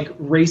like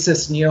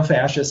racist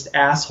neo-fascist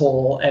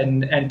asshole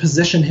and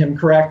position him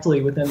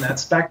correctly within that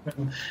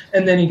spectrum,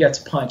 and then he gets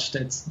punched.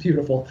 It's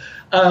beautiful.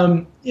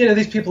 You know,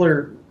 these people.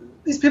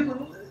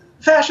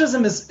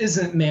 Fascism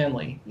isn't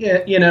manly.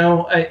 Yeah, you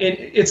know,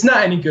 it's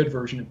not any good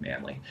version of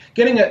manly.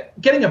 Getting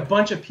a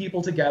bunch of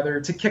people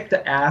together to kick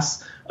the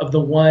ass of the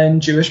one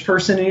Jewish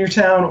person in your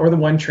town or the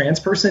one trans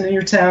person in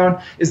your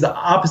town is the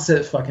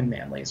opposite fucking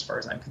manly, as far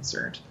as I'm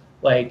concerned.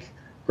 Like,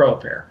 grow a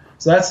pair.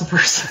 So that's the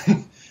first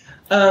thing.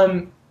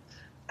 And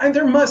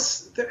there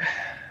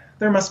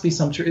must be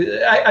some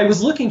truth. I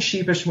was looking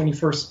sheepish when you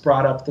first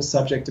brought up the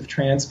subject of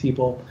trans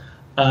people,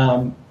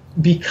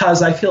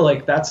 because I feel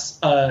like that's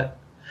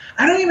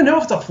I don't even know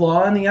if it's a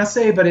flaw in the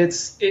essay, but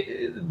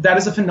that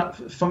is a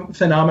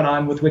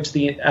phenomenon with which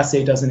the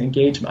essay doesn't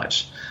engage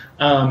much.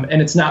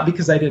 And it's not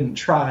because I didn't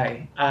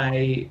try.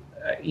 I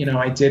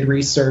did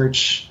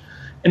research,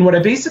 and what I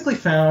basically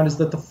found is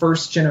that the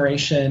first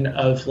generation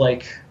of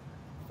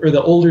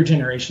the older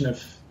generation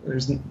of,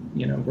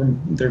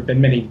 there have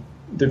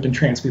been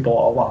trans people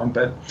all along,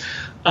 but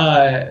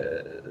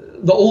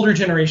the older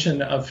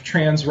generation of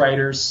trans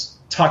writers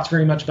talked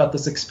very much about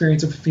this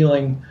experience of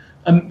feeling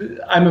I'm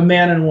a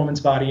man in a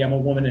woman's body, I'm a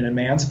woman in a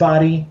man's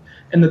body,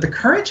 and that the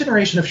current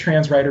generation of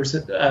trans writers,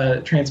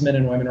 trans men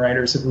and women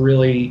writers, have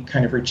really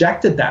kind of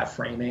rejected that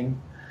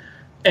framing.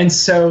 And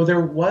so there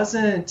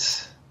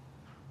wasn't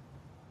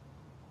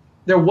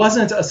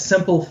a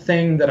simple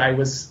thing that I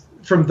was,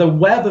 from the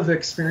web of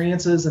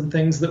experiences and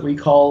things that we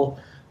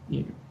call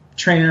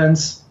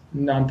trans,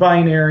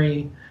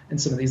 non-binary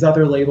and some of these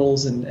other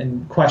labels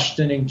and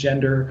questioning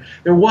gender,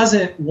 there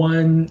wasn't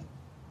one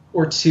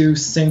or two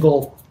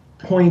single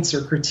points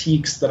or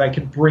critiques that I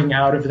could bring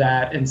out of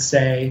that and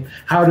say,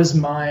 how does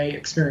my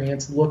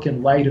experience look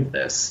in light of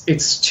this?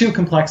 It's too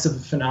complex of a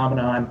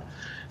phenomenon.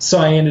 So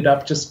I ended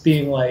up just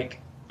being like,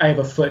 I have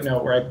a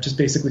footnote where I just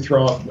basically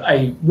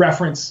I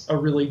reference a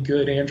really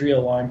good Andrea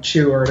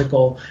Long-Chu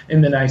article,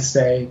 and then I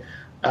say,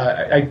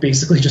 I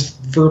basically just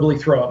verbally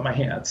throw up my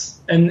hands.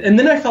 And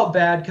then I felt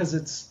bad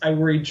because I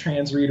worried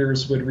trans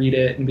readers would read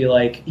it and be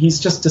like, he's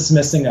just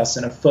dismissing us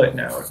in a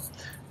footnote.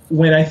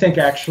 When I think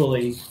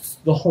actually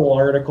the whole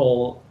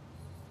article,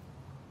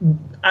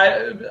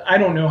 I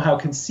don't know how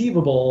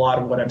conceivable a lot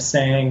of what I'm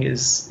saying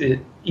it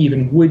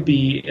even would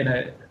be in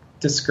a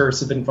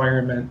discursive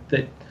environment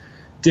that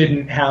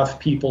didn't have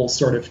people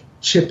sort of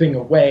chipping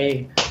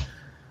away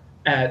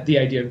at the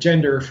idea of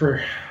gender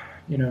for,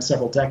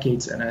 several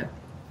decades in it.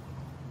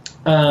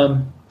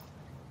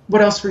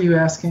 What else were you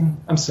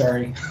asking? I'm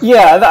sorry.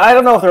 Yeah, I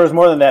don't know if there was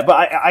more than that,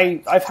 but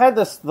I've had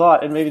this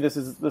thought, and maybe this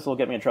will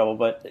get me in trouble,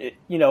 but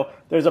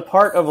there's a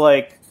part of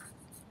like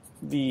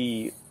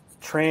the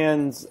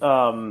trans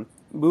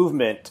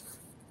movement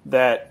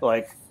that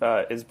like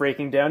is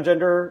breaking down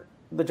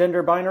the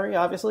gender binary,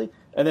 obviously,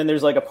 and then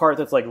there's like a part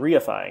that's like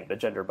reifying the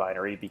gender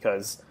binary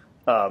because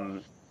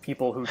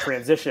people who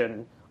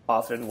transition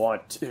often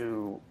want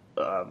to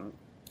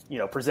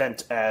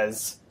present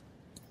as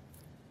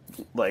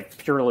like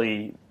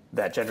purely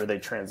that gender they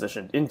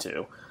transitioned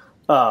into,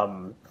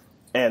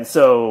 and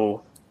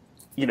so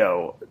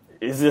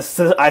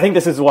I think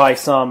this is why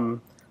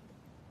some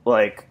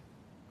like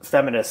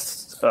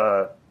feminists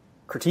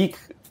critique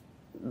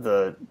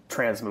the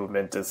trans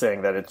movement as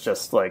saying that it's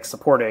just like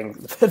supporting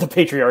the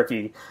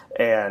patriarchy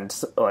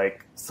and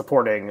like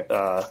supporting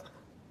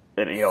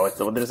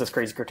there's this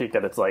crazy critique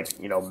that it's like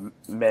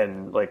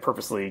men like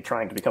purposely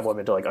trying to become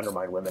women to like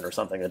undermine women or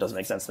something that doesn't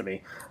make sense to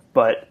me,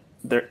 but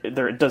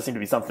there does seem to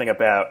be something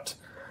about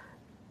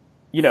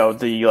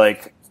the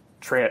like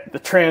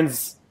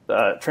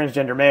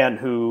transgender man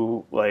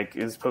who like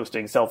is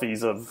posting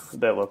selfies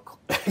that look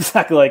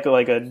exactly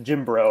like a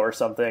gym bro or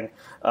something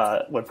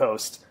would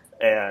post,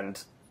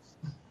 and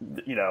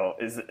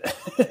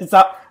it's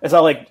not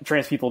like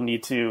trans people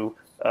need to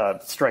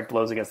strike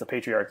blows against the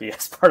patriarchy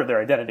as part of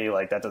their identity.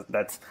 Like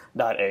that's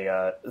not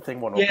a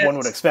thing one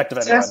would expect of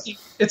anyone.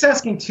 It's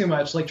asking too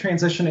much. Like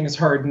transitioning is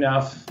hard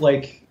enough.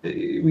 Like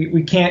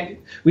we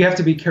have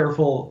to be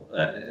careful.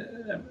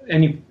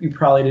 And you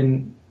probably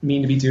didn't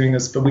mean to be doing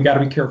this, but we got to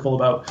be careful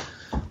about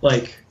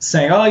like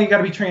saying, oh, you got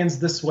to be trans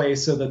this way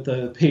so that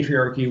the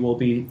patriarchy will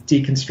be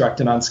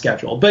deconstructed on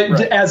schedule. But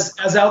right. as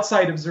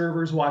outside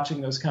observers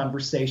watching those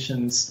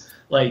conversations,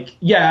 like,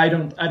 yeah, I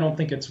don't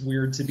think it's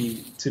weird to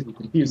be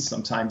confused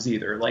sometimes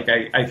either. Like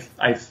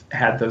I've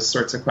had those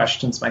sorts of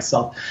questions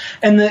myself.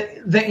 And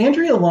the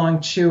Andrea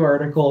Long-Chu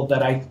article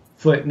that I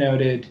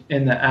footnoted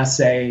in the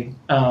essay,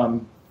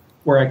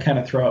 where I kind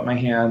of throw up my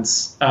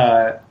hands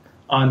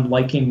on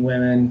liking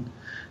women,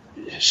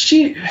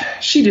 she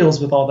deals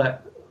with all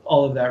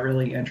of that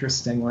really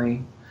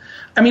interestingly.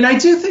 I mean, I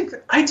do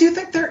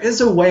think there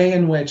is a way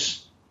in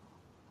which,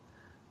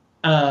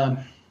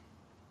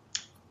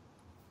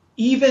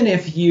 even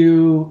if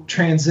you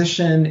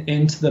transition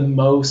into the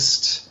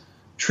most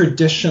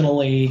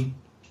traditionally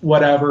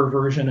whatever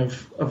version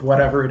of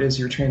whatever it is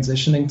you're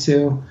transitioning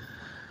to,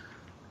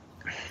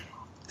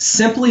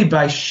 simply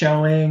by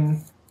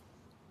showing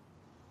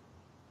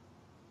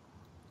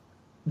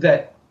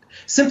that,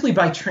 simply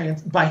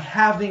by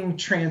having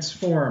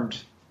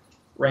transformed,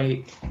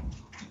 right,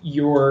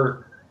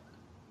 you're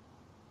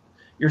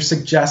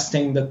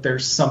suggesting that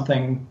there's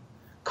something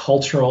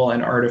cultural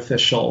and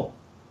artificial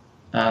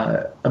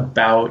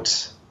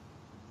about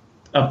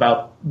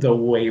the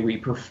way we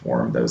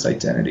perform those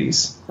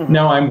identities. Mm-hmm.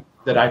 Now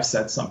that I've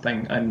said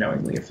something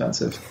unknowingly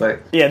offensive,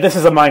 but yeah, this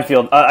is a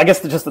minefield. I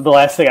guess just the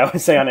last thing I would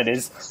say on it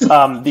is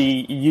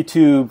the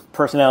YouTube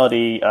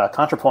personality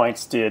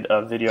ContraPoints did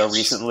a video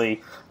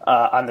recently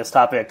on this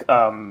topic.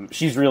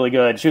 She's really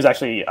good. She was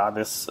actually on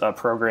this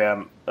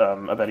program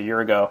about a year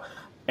ago,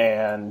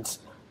 and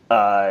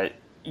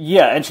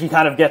and she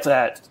kind of gets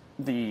at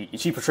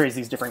she portrays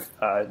these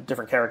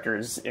different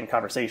characters in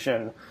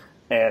conversation,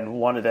 and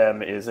one of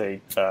them is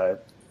a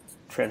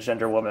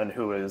transgender woman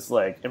who is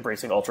like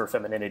embracing ultra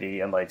femininity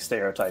and like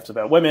stereotypes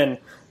about women,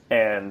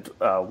 and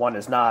one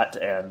is not,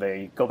 and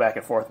they go back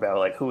and forth about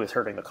like who is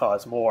hurting the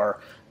cause more.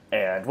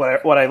 And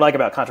what I like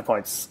about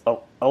ContraPoints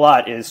a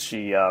lot is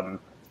she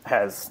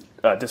has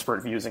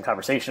disparate views in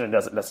conversation and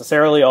doesn't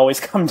necessarily always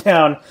come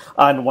down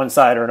on one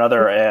side or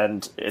another,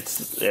 and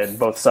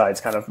both sides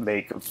kind of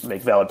make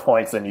valid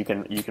points, and you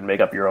can make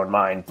up your own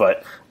mind.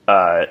 But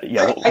I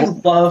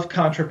love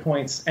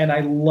ContraPoints, and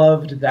I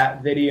loved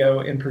that video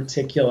in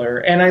particular,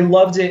 and I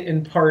loved it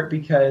in part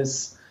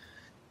because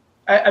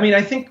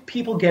I think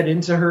people get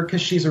into her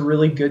because she's a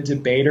really good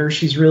debater.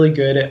 She's really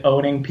good at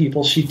owning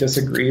people she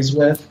disagrees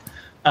with,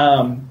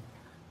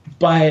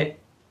 but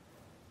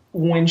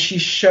when she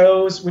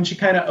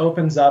kind of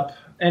opens up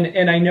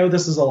and I know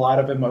this is a lot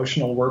of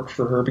emotional work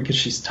for her because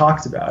she's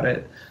talked about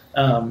it.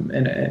 I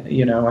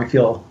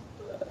feel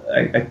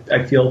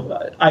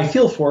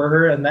for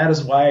her, and that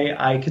is why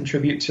I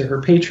contribute to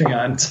her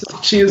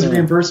Patreon. She is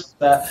reimbursed for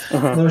that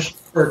emotional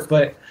work,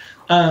 but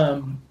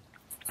I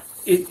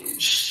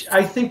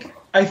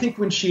think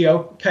when she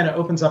kind of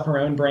opens up her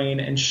own brain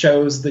and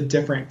shows the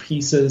different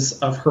pieces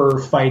of her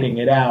fighting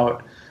it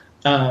out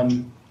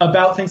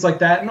about things like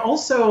that, and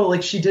also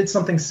like she did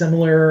something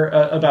similar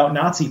about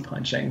Nazi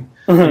punching.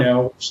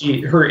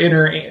 Her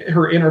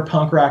inner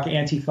punk rock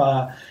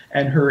Antifa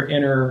and her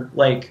inner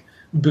like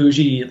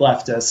bougie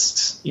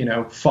leftist,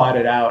 fought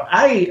it out.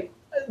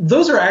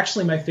 Those are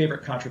actually my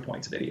favorite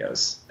ContraPoints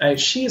videos.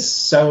 She is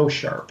so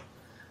sharp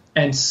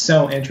and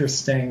so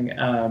interesting,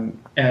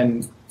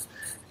 and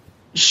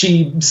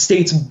she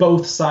states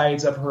both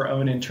sides of her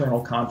own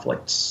internal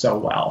conflict so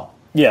well.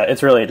 Yeah,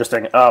 it's really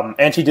interesting.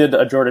 And she did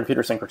a Jordan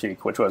Peterson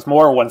critique, which was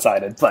more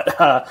one-sided, but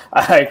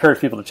I encourage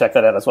people to check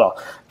that out as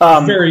well.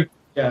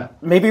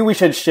 Maybe we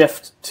should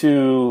shift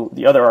to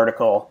the other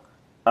article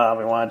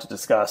we wanted to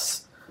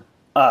discuss,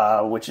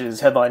 which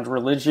is headlined,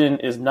 "Religion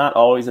is not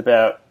always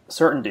about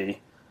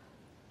certainty."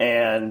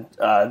 And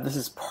this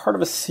is part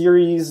of a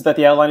series that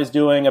the Outline is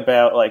doing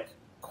about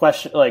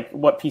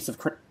what piece of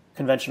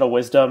conventional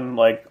wisdom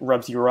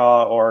rubs you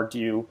raw, or do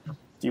you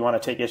want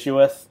to take issue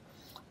with?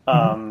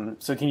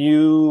 So can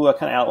you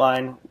kind of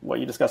outline what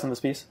you discuss in this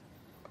piece?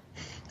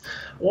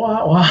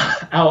 Wow,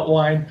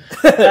 outline.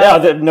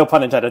 No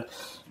pun intended.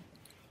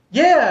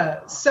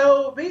 Yeah,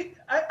 so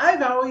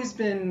I've always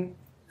been...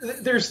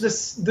 There's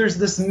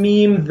this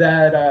meme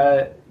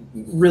that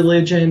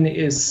religion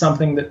is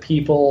something that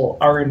people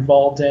are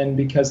involved in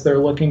because they're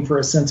looking for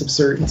a sense of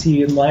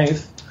certainty in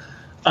life.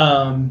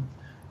 And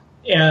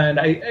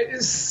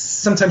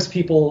sometimes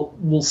people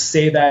will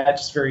say that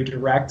just very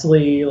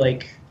directly,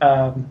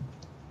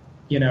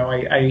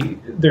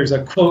 there's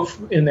a quote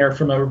in there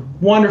from a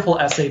wonderful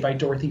essay by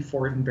Dorothy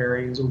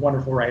Fortenberry, who's a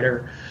wonderful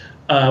writer,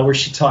 where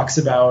she talks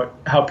about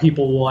how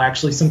people will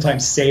actually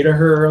sometimes say to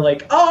her,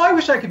 "Oh, I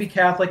wish I could be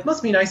Catholic.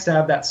 Must be nice to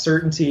have that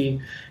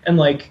certainty." And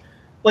like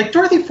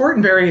Dorothy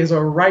Fortenberry is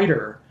a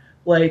writer.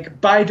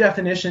 By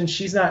definition,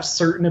 she's not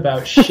certain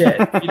about shit.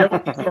 You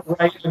don't become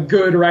a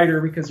good writer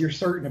because you're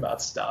certain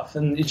about stuff.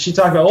 And she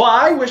talked about,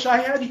 I wish I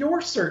had your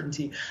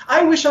certainty.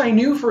 I wish I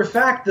knew for a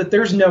fact that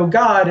there's no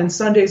God and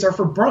Sundays are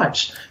for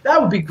brunch.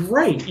 That would be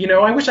great.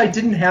 I wish I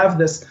didn't have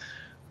this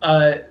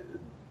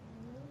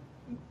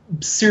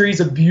series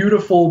of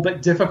beautiful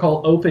but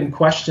difficult open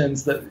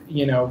questions that,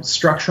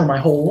 structure my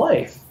whole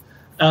life.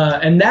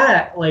 And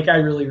that, I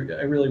really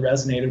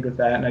resonated with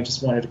that, and I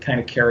just wanted to kind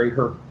of carry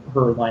her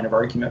line of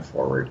argument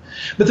forward.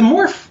 But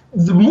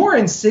the more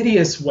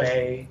insidious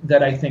way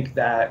that I think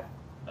that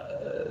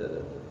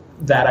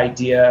that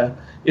idea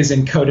is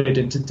encoded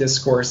into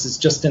discourse is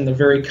just in the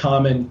very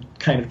common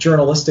kind of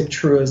journalistic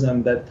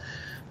truism that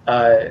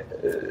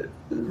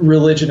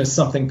religion is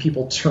something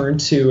people turn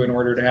to in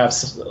order to have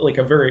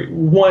a very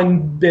one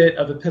bit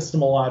of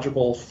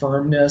epistemological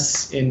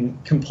firmness in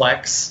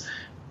complex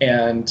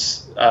and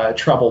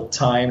troubled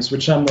times,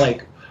 which I'm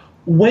like,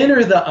 when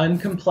are the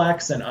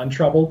uncomplex and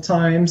untroubled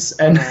times,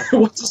 and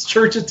what does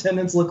church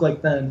attendance look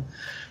like then?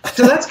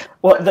 So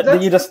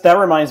that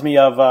reminds me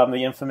of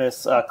the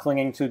infamous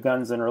clinging to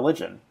guns and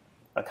religion,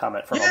 a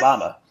comment from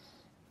Obama.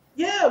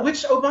 Yeah,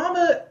 which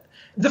Obama,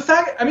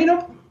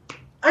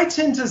 I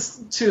tend to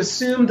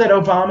assume that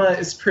Obama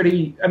is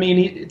pretty.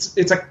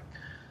 It's a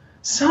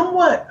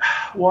somewhat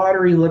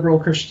watery liberal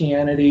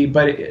Christianity,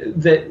 but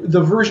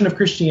the version of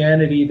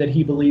Christianity that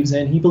he believes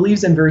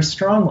in very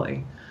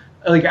strongly.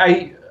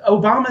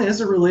 Obama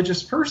is a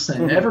religious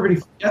person. Mm-hmm. Everybody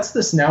forgets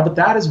this now, but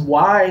that is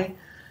why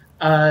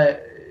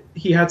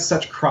he had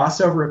such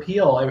crossover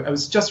appeal. I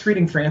was just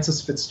reading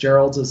Frances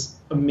Fitzgerald's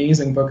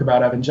amazing book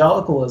about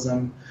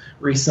evangelicalism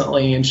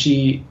recently, and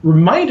she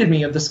reminded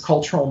me of this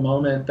cultural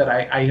moment that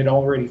I had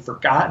already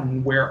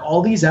forgotten, where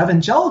all these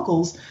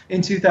evangelicals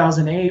in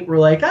 2008 were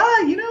like,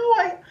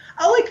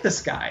 I like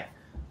this guy.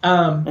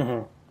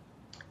 And,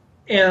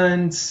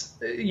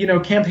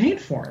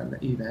 campaigned for him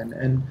even.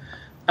 And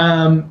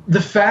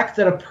the fact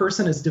that a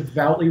person as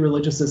devoutly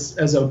religious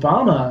as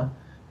Obama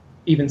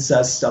even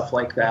says stuff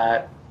like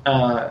that,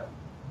 I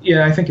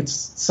think it's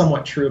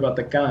somewhat true about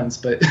the guns,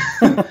 but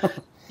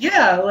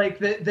yeah,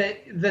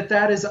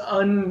 that is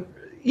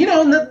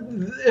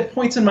at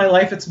points in my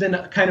life, it's been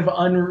kind of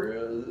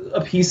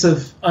a piece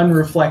of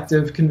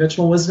unreflective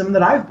conventional wisdom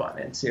that I've bought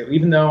into,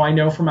 even though I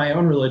know from my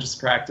own religious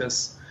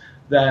practice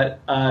that,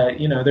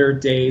 there are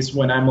days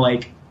when I'm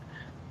like,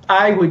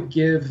 I would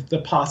give the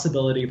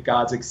possibility of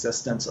God's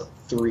existence a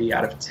 3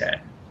 out of 10.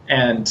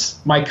 And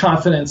my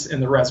confidence in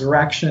the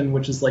resurrection,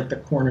 which is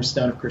the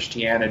cornerstone of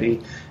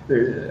Christianity,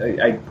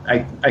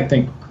 I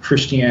think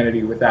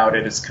Christianity without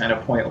it is kind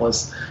of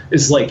pointless,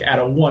 is at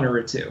a 1 or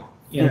a 2.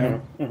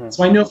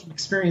 So I know from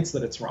experience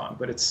that it's wrong,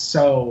 but it's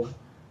so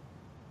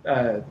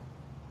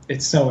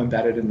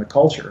embedded in the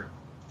culture.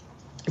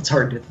 It's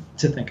hard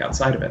to think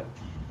outside of it.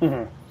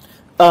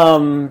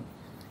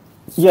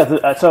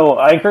 Yeah, so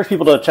I encourage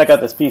people to check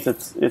out this piece.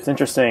 It's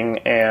interesting,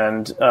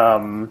 and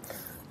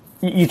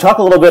you talk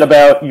a little bit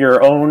about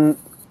your own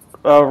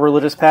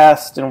religious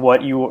past and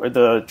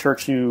the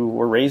church you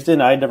were raised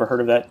in. I'd never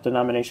heard of that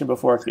denomination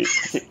before.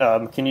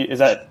 Can you? Is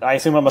that? I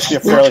assume it must be a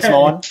fairly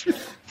small one.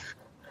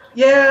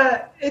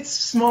 Yeah, it's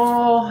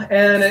small,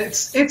 and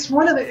it's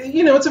one of the,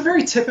 it's a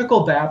very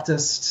typical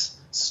Baptist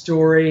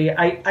story.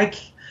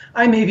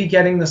 I may be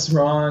getting this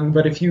wrong,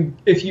 but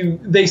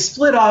they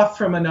split off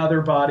from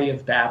another body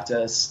of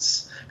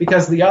Baptists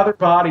because the other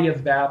body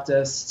of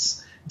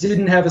Baptists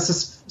didn't have a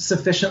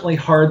sufficiently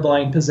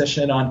hardline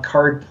position on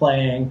card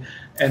playing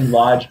and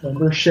lodge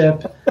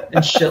membership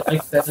and shit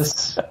like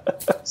this.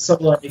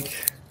 So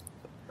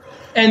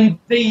and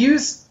they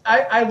use.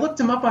 I looked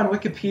them up on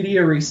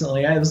Wikipedia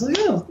recently. I was like,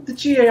 oh, the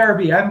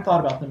GARB. I haven't thought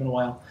about them in a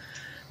while.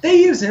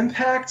 They use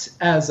impact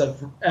as a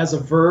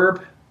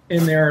verb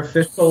in their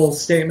official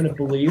statement of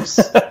beliefs.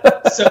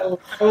 So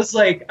I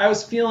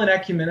was feeling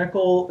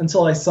ecumenical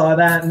until I saw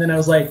that, and then I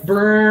was like,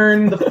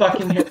 burn the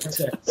fucking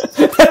heretics.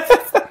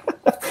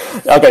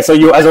 Okay, so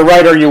you, as a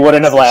writer, you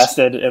wouldn't have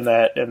lasted in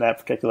that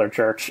particular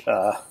church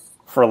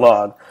for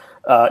long.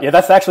 Yeah,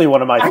 that's actually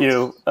one of my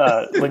few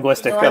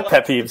linguistic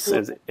pet peeves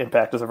is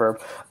impact as a verb.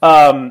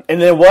 And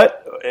then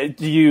what,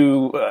 do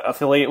you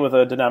affiliate with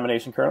a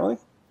denomination currently?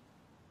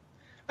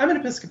 I'm an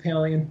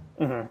Episcopalian.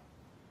 Mm-hmm.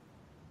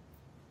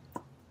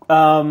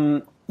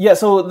 Yeah,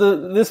 so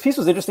this piece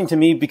was interesting to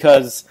me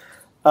because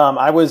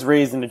I was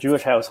raised in a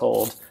Jewish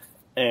household,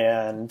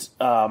 and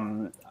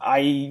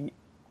I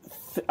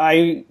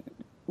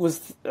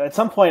was, at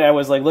some point I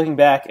was like looking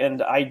back,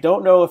 and I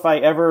don't know if I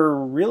ever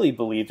really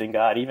believed in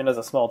God, even as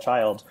a small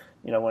child.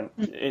 When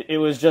it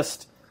was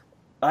just,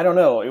 I don't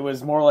know, it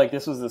was more like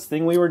this was this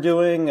thing we were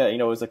doing.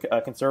 It was a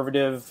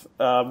conservative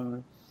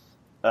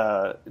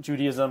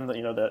Judaism,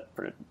 that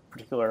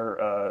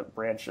particular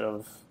branch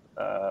of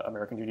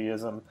American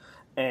Judaism,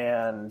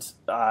 and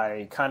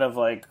I kind of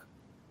like,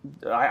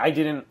 I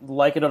didn't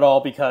like it at all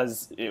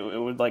because it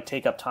would like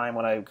take up time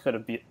when I could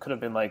have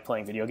been like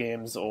playing video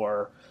games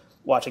or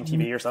watching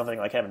TV or something,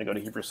 like having to go to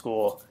Hebrew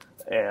school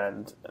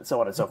and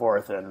so on and so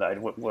forth. And I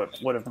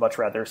would have much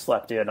rather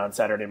slept in on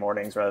Saturday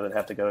mornings rather than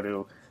have to go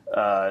to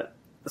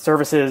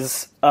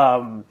services.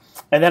 And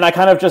then I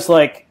kind of just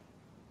like,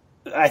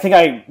 I think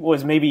I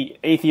was maybe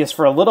atheist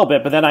for a little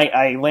bit, but then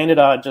I landed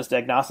on just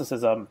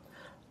agnosticism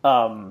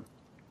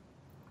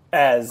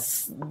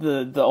as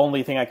the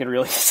only thing I could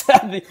really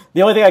say.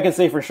 The only thing I could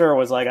say for sure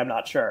was like, I'm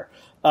not sure.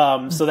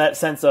 So that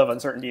sense of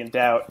uncertainty and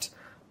doubt,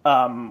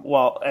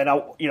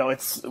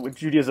 it's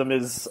Judaism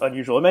is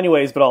unusual in many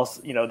ways, but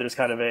also, there's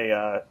kind of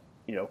a,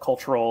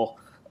 cultural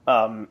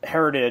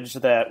heritage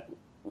that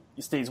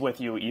stays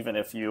with you even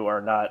if you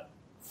are not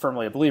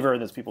firmly a believer.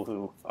 There's people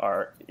who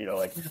are,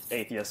 like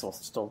atheists will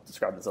still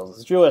describe themselves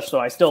as Jewish. So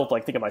I still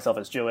like think of myself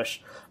as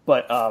Jewish,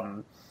 but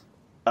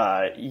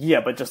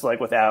but just like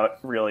without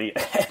really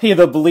any of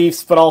the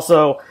beliefs, but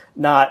also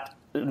not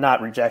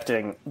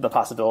rejecting the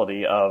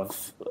possibility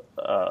of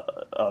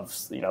a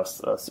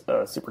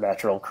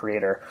supernatural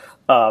creator.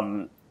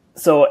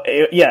 So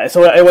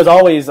it was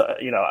always,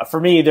 for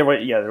me, there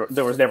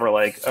was never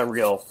like a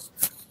real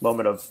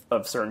moment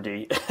of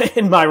certainty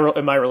in my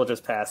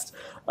religious past,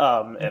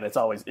 and it's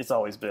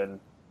always been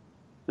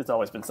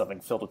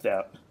something filled with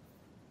doubt.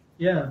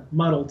 Yeah,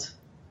 muddled.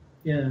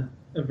 Yeah,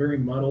 a very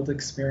muddled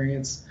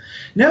experience.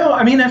 No,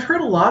 I mean, I've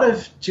heard a lot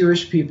of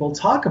Jewish people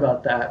talk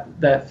about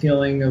that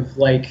feeling of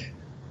like,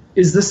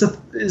 is this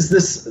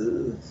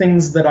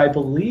things that I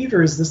believe,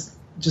 or is this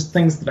just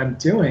things that I'm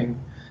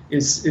doing?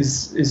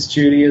 Is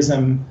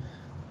Judaism,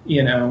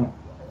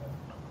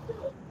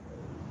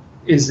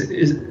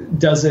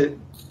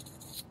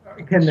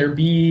 can there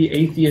be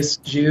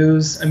atheist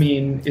Jews? I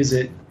mean, is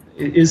it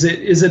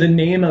a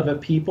name of a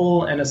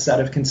people and a set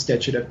of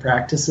constitutive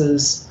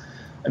practices?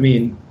 I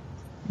mean,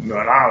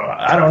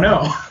 I don't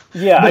know.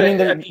 Yeah,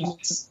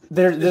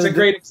 there's a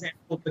great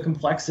example of the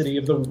complexity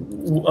of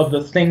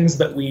the things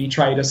that we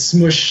try to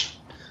smush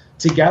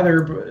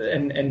together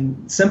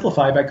and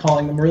simplify by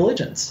calling them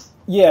religions.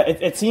 Yeah,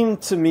 it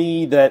seems to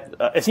me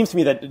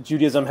that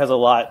Judaism has a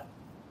lot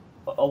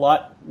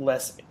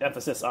less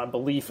emphasis on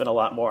belief and a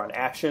lot more on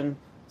action.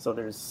 So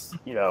there's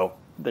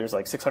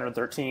like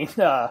 613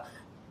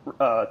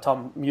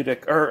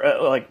 Talmudic or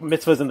like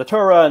mitzvahs in the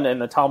Torah,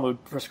 and the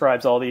Talmud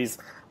prescribes all these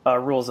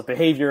rules of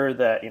behavior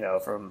that,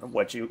 from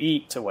what you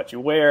eat to what you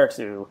wear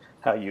to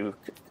how you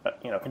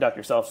conduct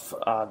yourself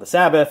on the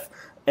Sabbath.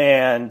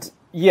 And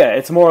yeah,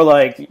 it's more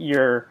like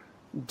you're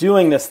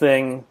doing this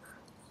thing.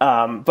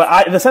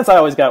 But the sense I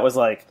always got was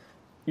like,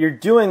 you're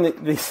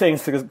doing these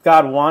things because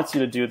God wants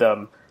you to do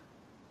them,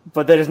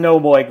 but there's no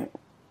like,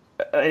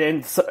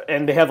 and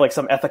they have like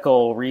some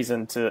ethical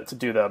reason to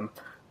do them.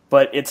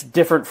 But it's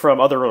different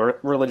from other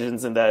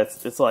religions in that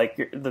it's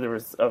like there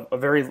was a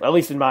very, at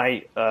least in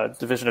my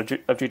division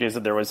of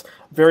Judaism, there was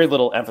very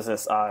little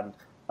emphasis on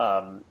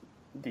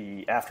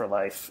the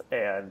afterlife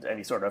and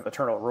any sort of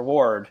eternal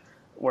reward.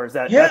 Whereas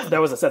that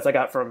was a sense I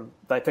got that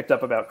I picked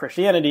up about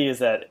Christianity, is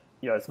that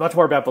it's much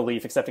more about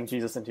belief, accepting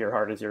Jesus into your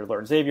heart as your Lord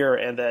and Savior,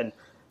 and then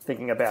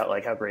thinking about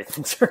like how great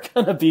things are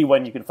going to be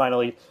when you can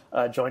finally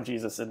join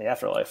Jesus in the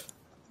afterlife.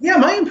 Yeah,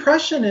 my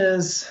impression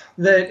is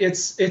that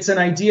it's an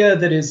idea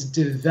that is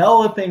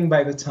developing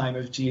by the time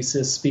of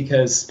Jesus,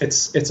 because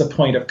it's a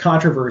point of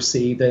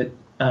controversy that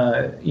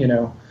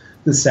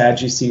the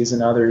Sadducees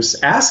and others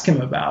ask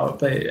him about.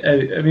 But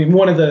I mean,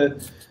 one of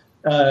the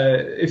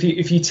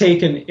if you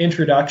take an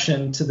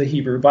introduction to the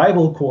Hebrew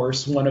Bible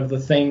course, one of the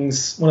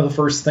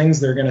first things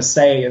they're going to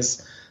say is,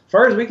 as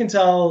far as we can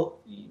tell,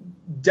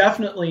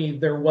 definitely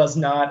there was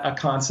not a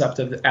concept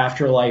of the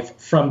afterlife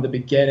from the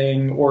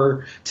beginning,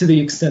 or to the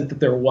extent that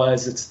there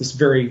was, it's this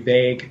very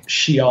vague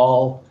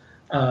Sheol,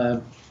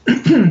 and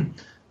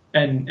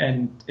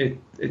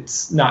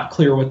it's not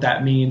clear what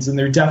that means. And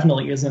there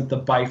definitely isn't the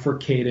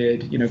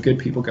bifurcated, good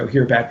people go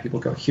here, bad people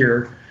go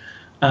here.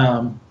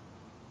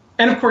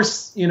 And of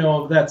course,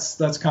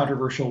 that's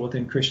controversial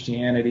within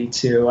Christianity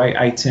too.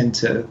 I tend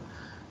to,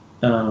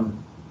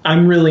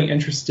 I'm really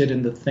interested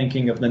in the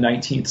thinking of the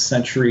 19th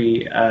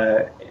century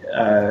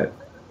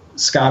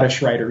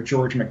Scottish writer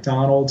George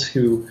MacDonald,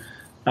 who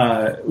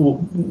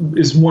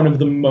is one of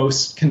the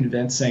most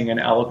convincing and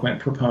eloquent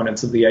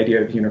proponents of the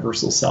idea of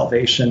universal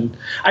salvation.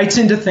 I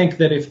tend to think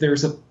that if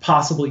there's a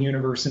possible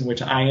universe in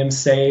which I am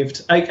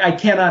saved, I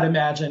cannot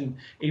imagine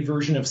a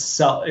version of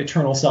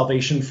eternal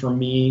salvation for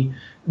me,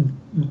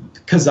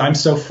 because I'm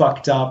so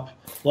fucked up.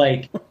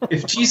 Like,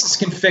 if Jesus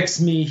can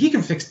fix me, he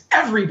can fix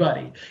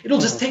everybody.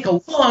 It'll just take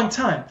a long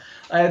time.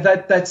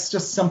 That's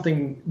just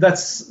something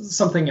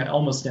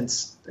almost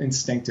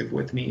instinctive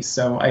with me.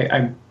 So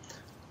I'm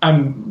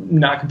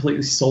not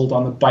completely sold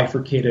on the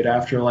bifurcated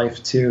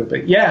afterlife too.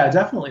 But yeah,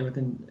 definitely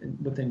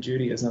within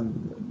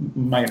Judaism,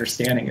 my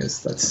understanding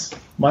is that's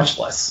much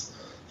less.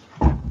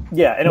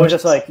 Yeah, and it was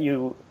just like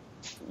you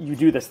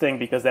do this thing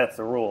because that's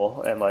the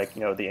rule, and like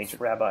the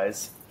ancient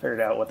rabbis figured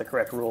out what the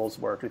correct rules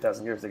were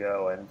 2,000 years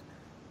ago, and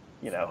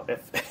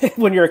if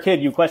when you're a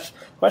kid, you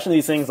question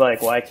these things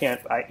like, why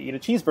can't I eat a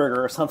cheeseburger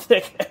or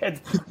something?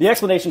 And the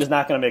explanation is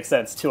not going to make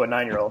sense to a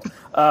 9-year-old.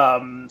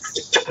 That's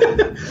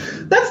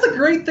the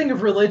great thing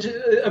of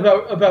religion,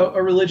 about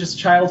a religious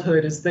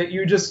childhood, is that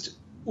you just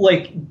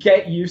like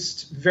get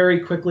used very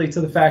quickly to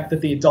the fact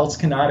that the adults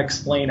cannot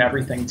explain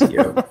everything to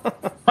you.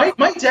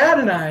 my dad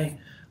and I,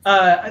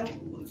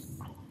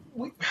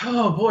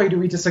 oh boy, do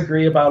we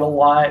disagree about a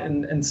lot,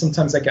 and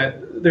sometimes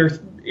there are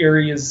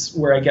areas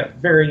where I get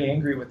very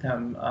angry with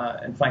him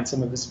and find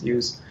some of his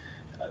views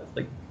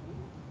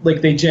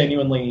like they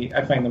genuinely,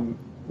 I find them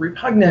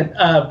repugnant,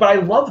 but I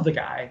love the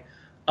guy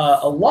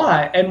a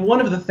lot. And one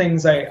of the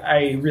things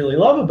I really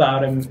love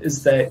about him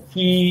is that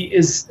he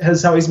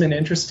has always been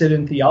interested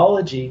in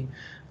theology,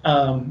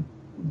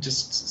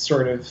 just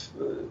sort of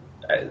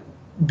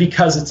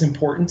because it's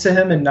important to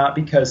him, and not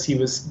because he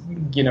was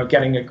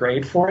getting a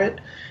grade for it.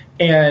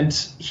 And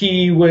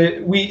he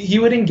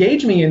would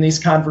engage me in these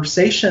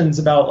conversations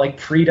about like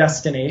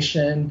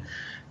predestination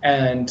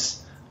and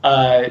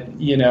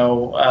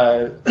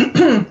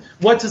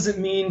what does it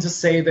mean to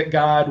say that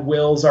God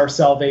wills our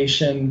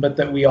salvation, but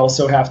that we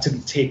also have to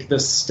take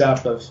this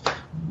step of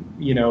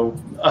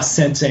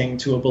assenting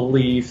to a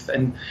belief.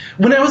 And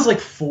when I was like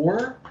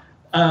 4,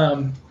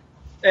 and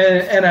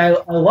I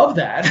love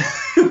that.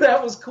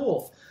 That was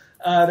cool.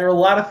 There are a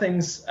lot of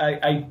things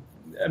I'm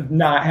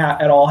not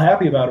at all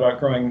happy about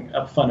growing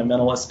up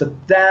fundamentalist,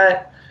 but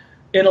that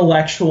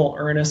intellectual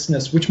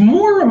earnestness, which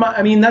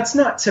that's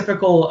not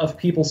typical of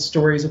people's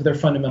stories of their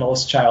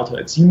fundamentalist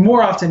childhoods. You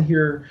more often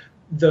hear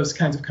those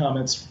kinds of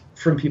comments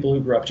from people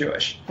who grew up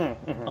Jewish,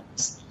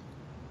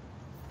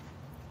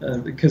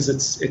 because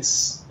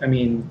it's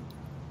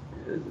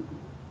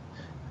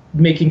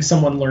making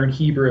someone learn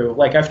Hebrew.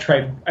 Like I've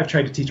tried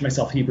to teach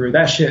myself Hebrew.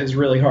 That shit is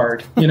really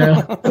hard,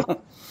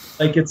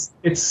 Like it's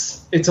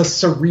a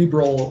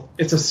cerebral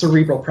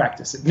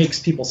practice. It makes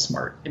people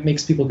smart. It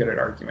makes people good at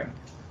arguing.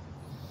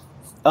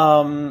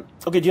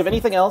 Okay, do you have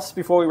anything else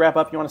before we wrap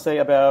up you want to say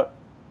about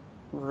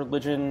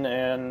religion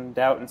and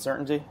doubt and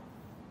certainty?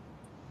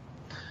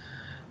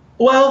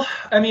 Well,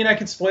 I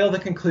could spoil the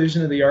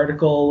conclusion of the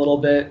article a little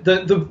bit.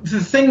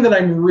 The thing that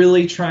I'm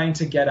really trying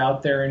to get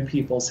out there in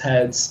people's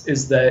heads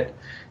is that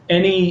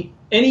any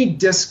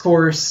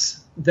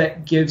discourse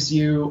that gives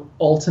you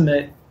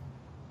ultimate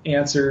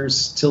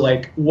answers to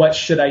like, what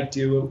should I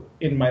do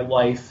in my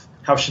life?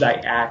 How should I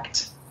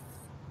act?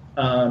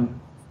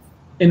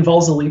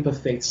 Involves a leap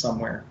of faith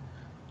somewhere.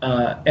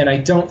 And I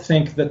don't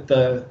think that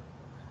the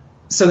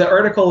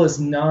article is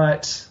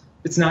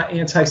it's not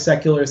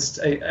anti-secularist.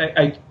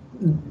 It's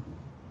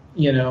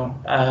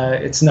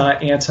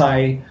not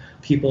anti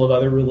people of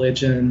other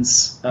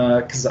religions,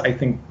 because I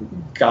think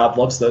God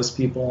loves those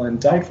people and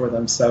died for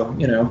them. So,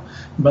 it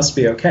must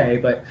be okay.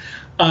 But,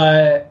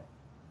 I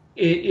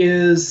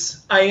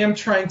am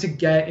trying to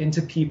get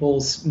into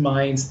people's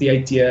minds the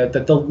idea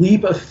that the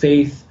leap of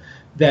faith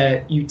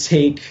that you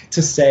take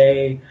to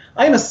say,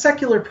 I am a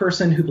secular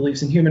person who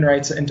believes in human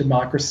rights and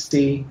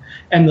democracy,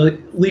 and the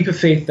leap of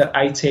faith that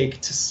I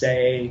take to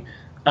say,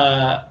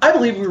 I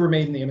believe we were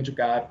made in the image of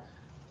God,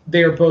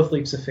 they are both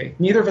leaps of faith.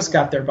 Neither of us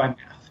got there by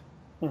math.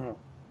 Mm-hmm.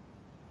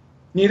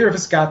 Neither of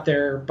us got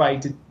there by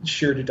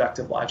sheer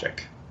deductive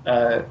logic.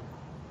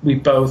 We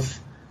both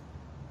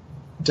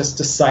just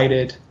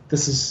decided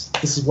this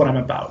is what I'm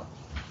about.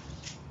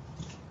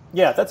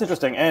 Yeah, that's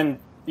interesting, and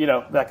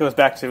that goes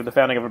back to the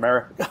founding of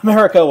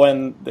America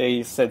when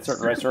they said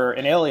certain rights were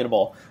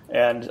inalienable,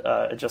 and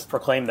it just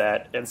proclaimed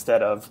that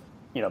instead of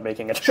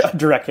making a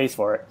direct case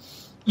for it.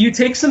 You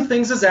take some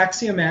things as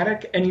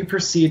axiomatic and you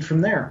proceed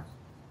from there.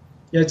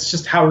 It's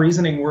just how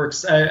reasoning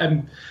works.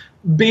 I'm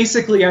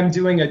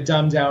doing a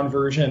dumbed down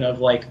version of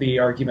like the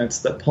arguments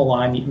that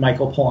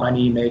Michael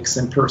Polanyi makes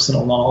in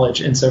Personal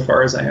Knowledge,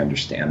 insofar as I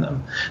understand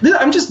them.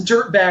 I'm just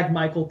dirtbag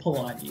Michael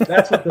Polanyi.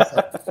 That's what this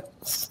is.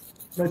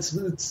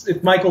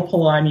 If Michael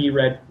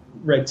Polanyi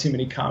read too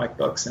many comic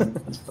books and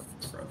he's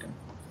broken.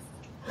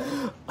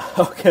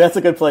 Okay, that's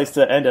a good place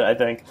to end it, I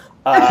think.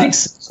 I think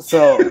so.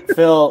 So,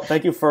 Phil,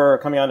 thank you for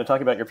coming on to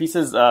talk about your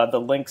pieces.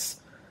 The links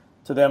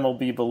to them will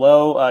be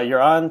below. You're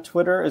on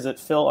Twitter. Is it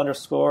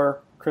Phil_Christman?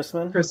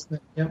 Christman,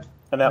 yep.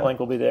 And that link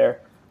will be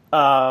there.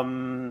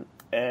 And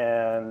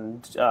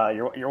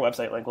your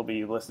website link will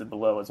be listed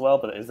below as well.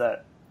 But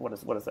what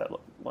is that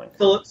link?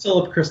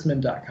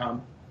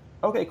 PhilipChristman.com.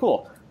 Okay,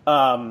 cool.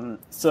 All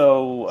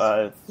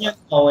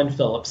in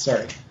Philip.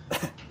 Sorry.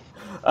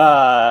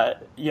 So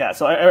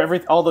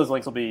all those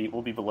links will be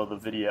below the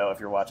video if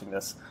you're watching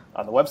this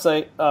on the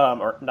website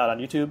or not on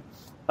YouTube.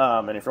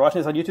 And if you're watching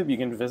this on YouTube, you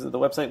can visit the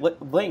website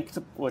linked,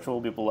 which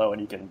will be below,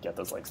 and you can get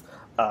those links.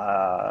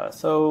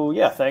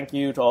 Thank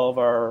you to all of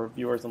our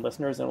viewers and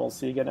listeners, and we'll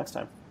see you again next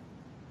time.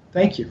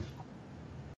 Thank you.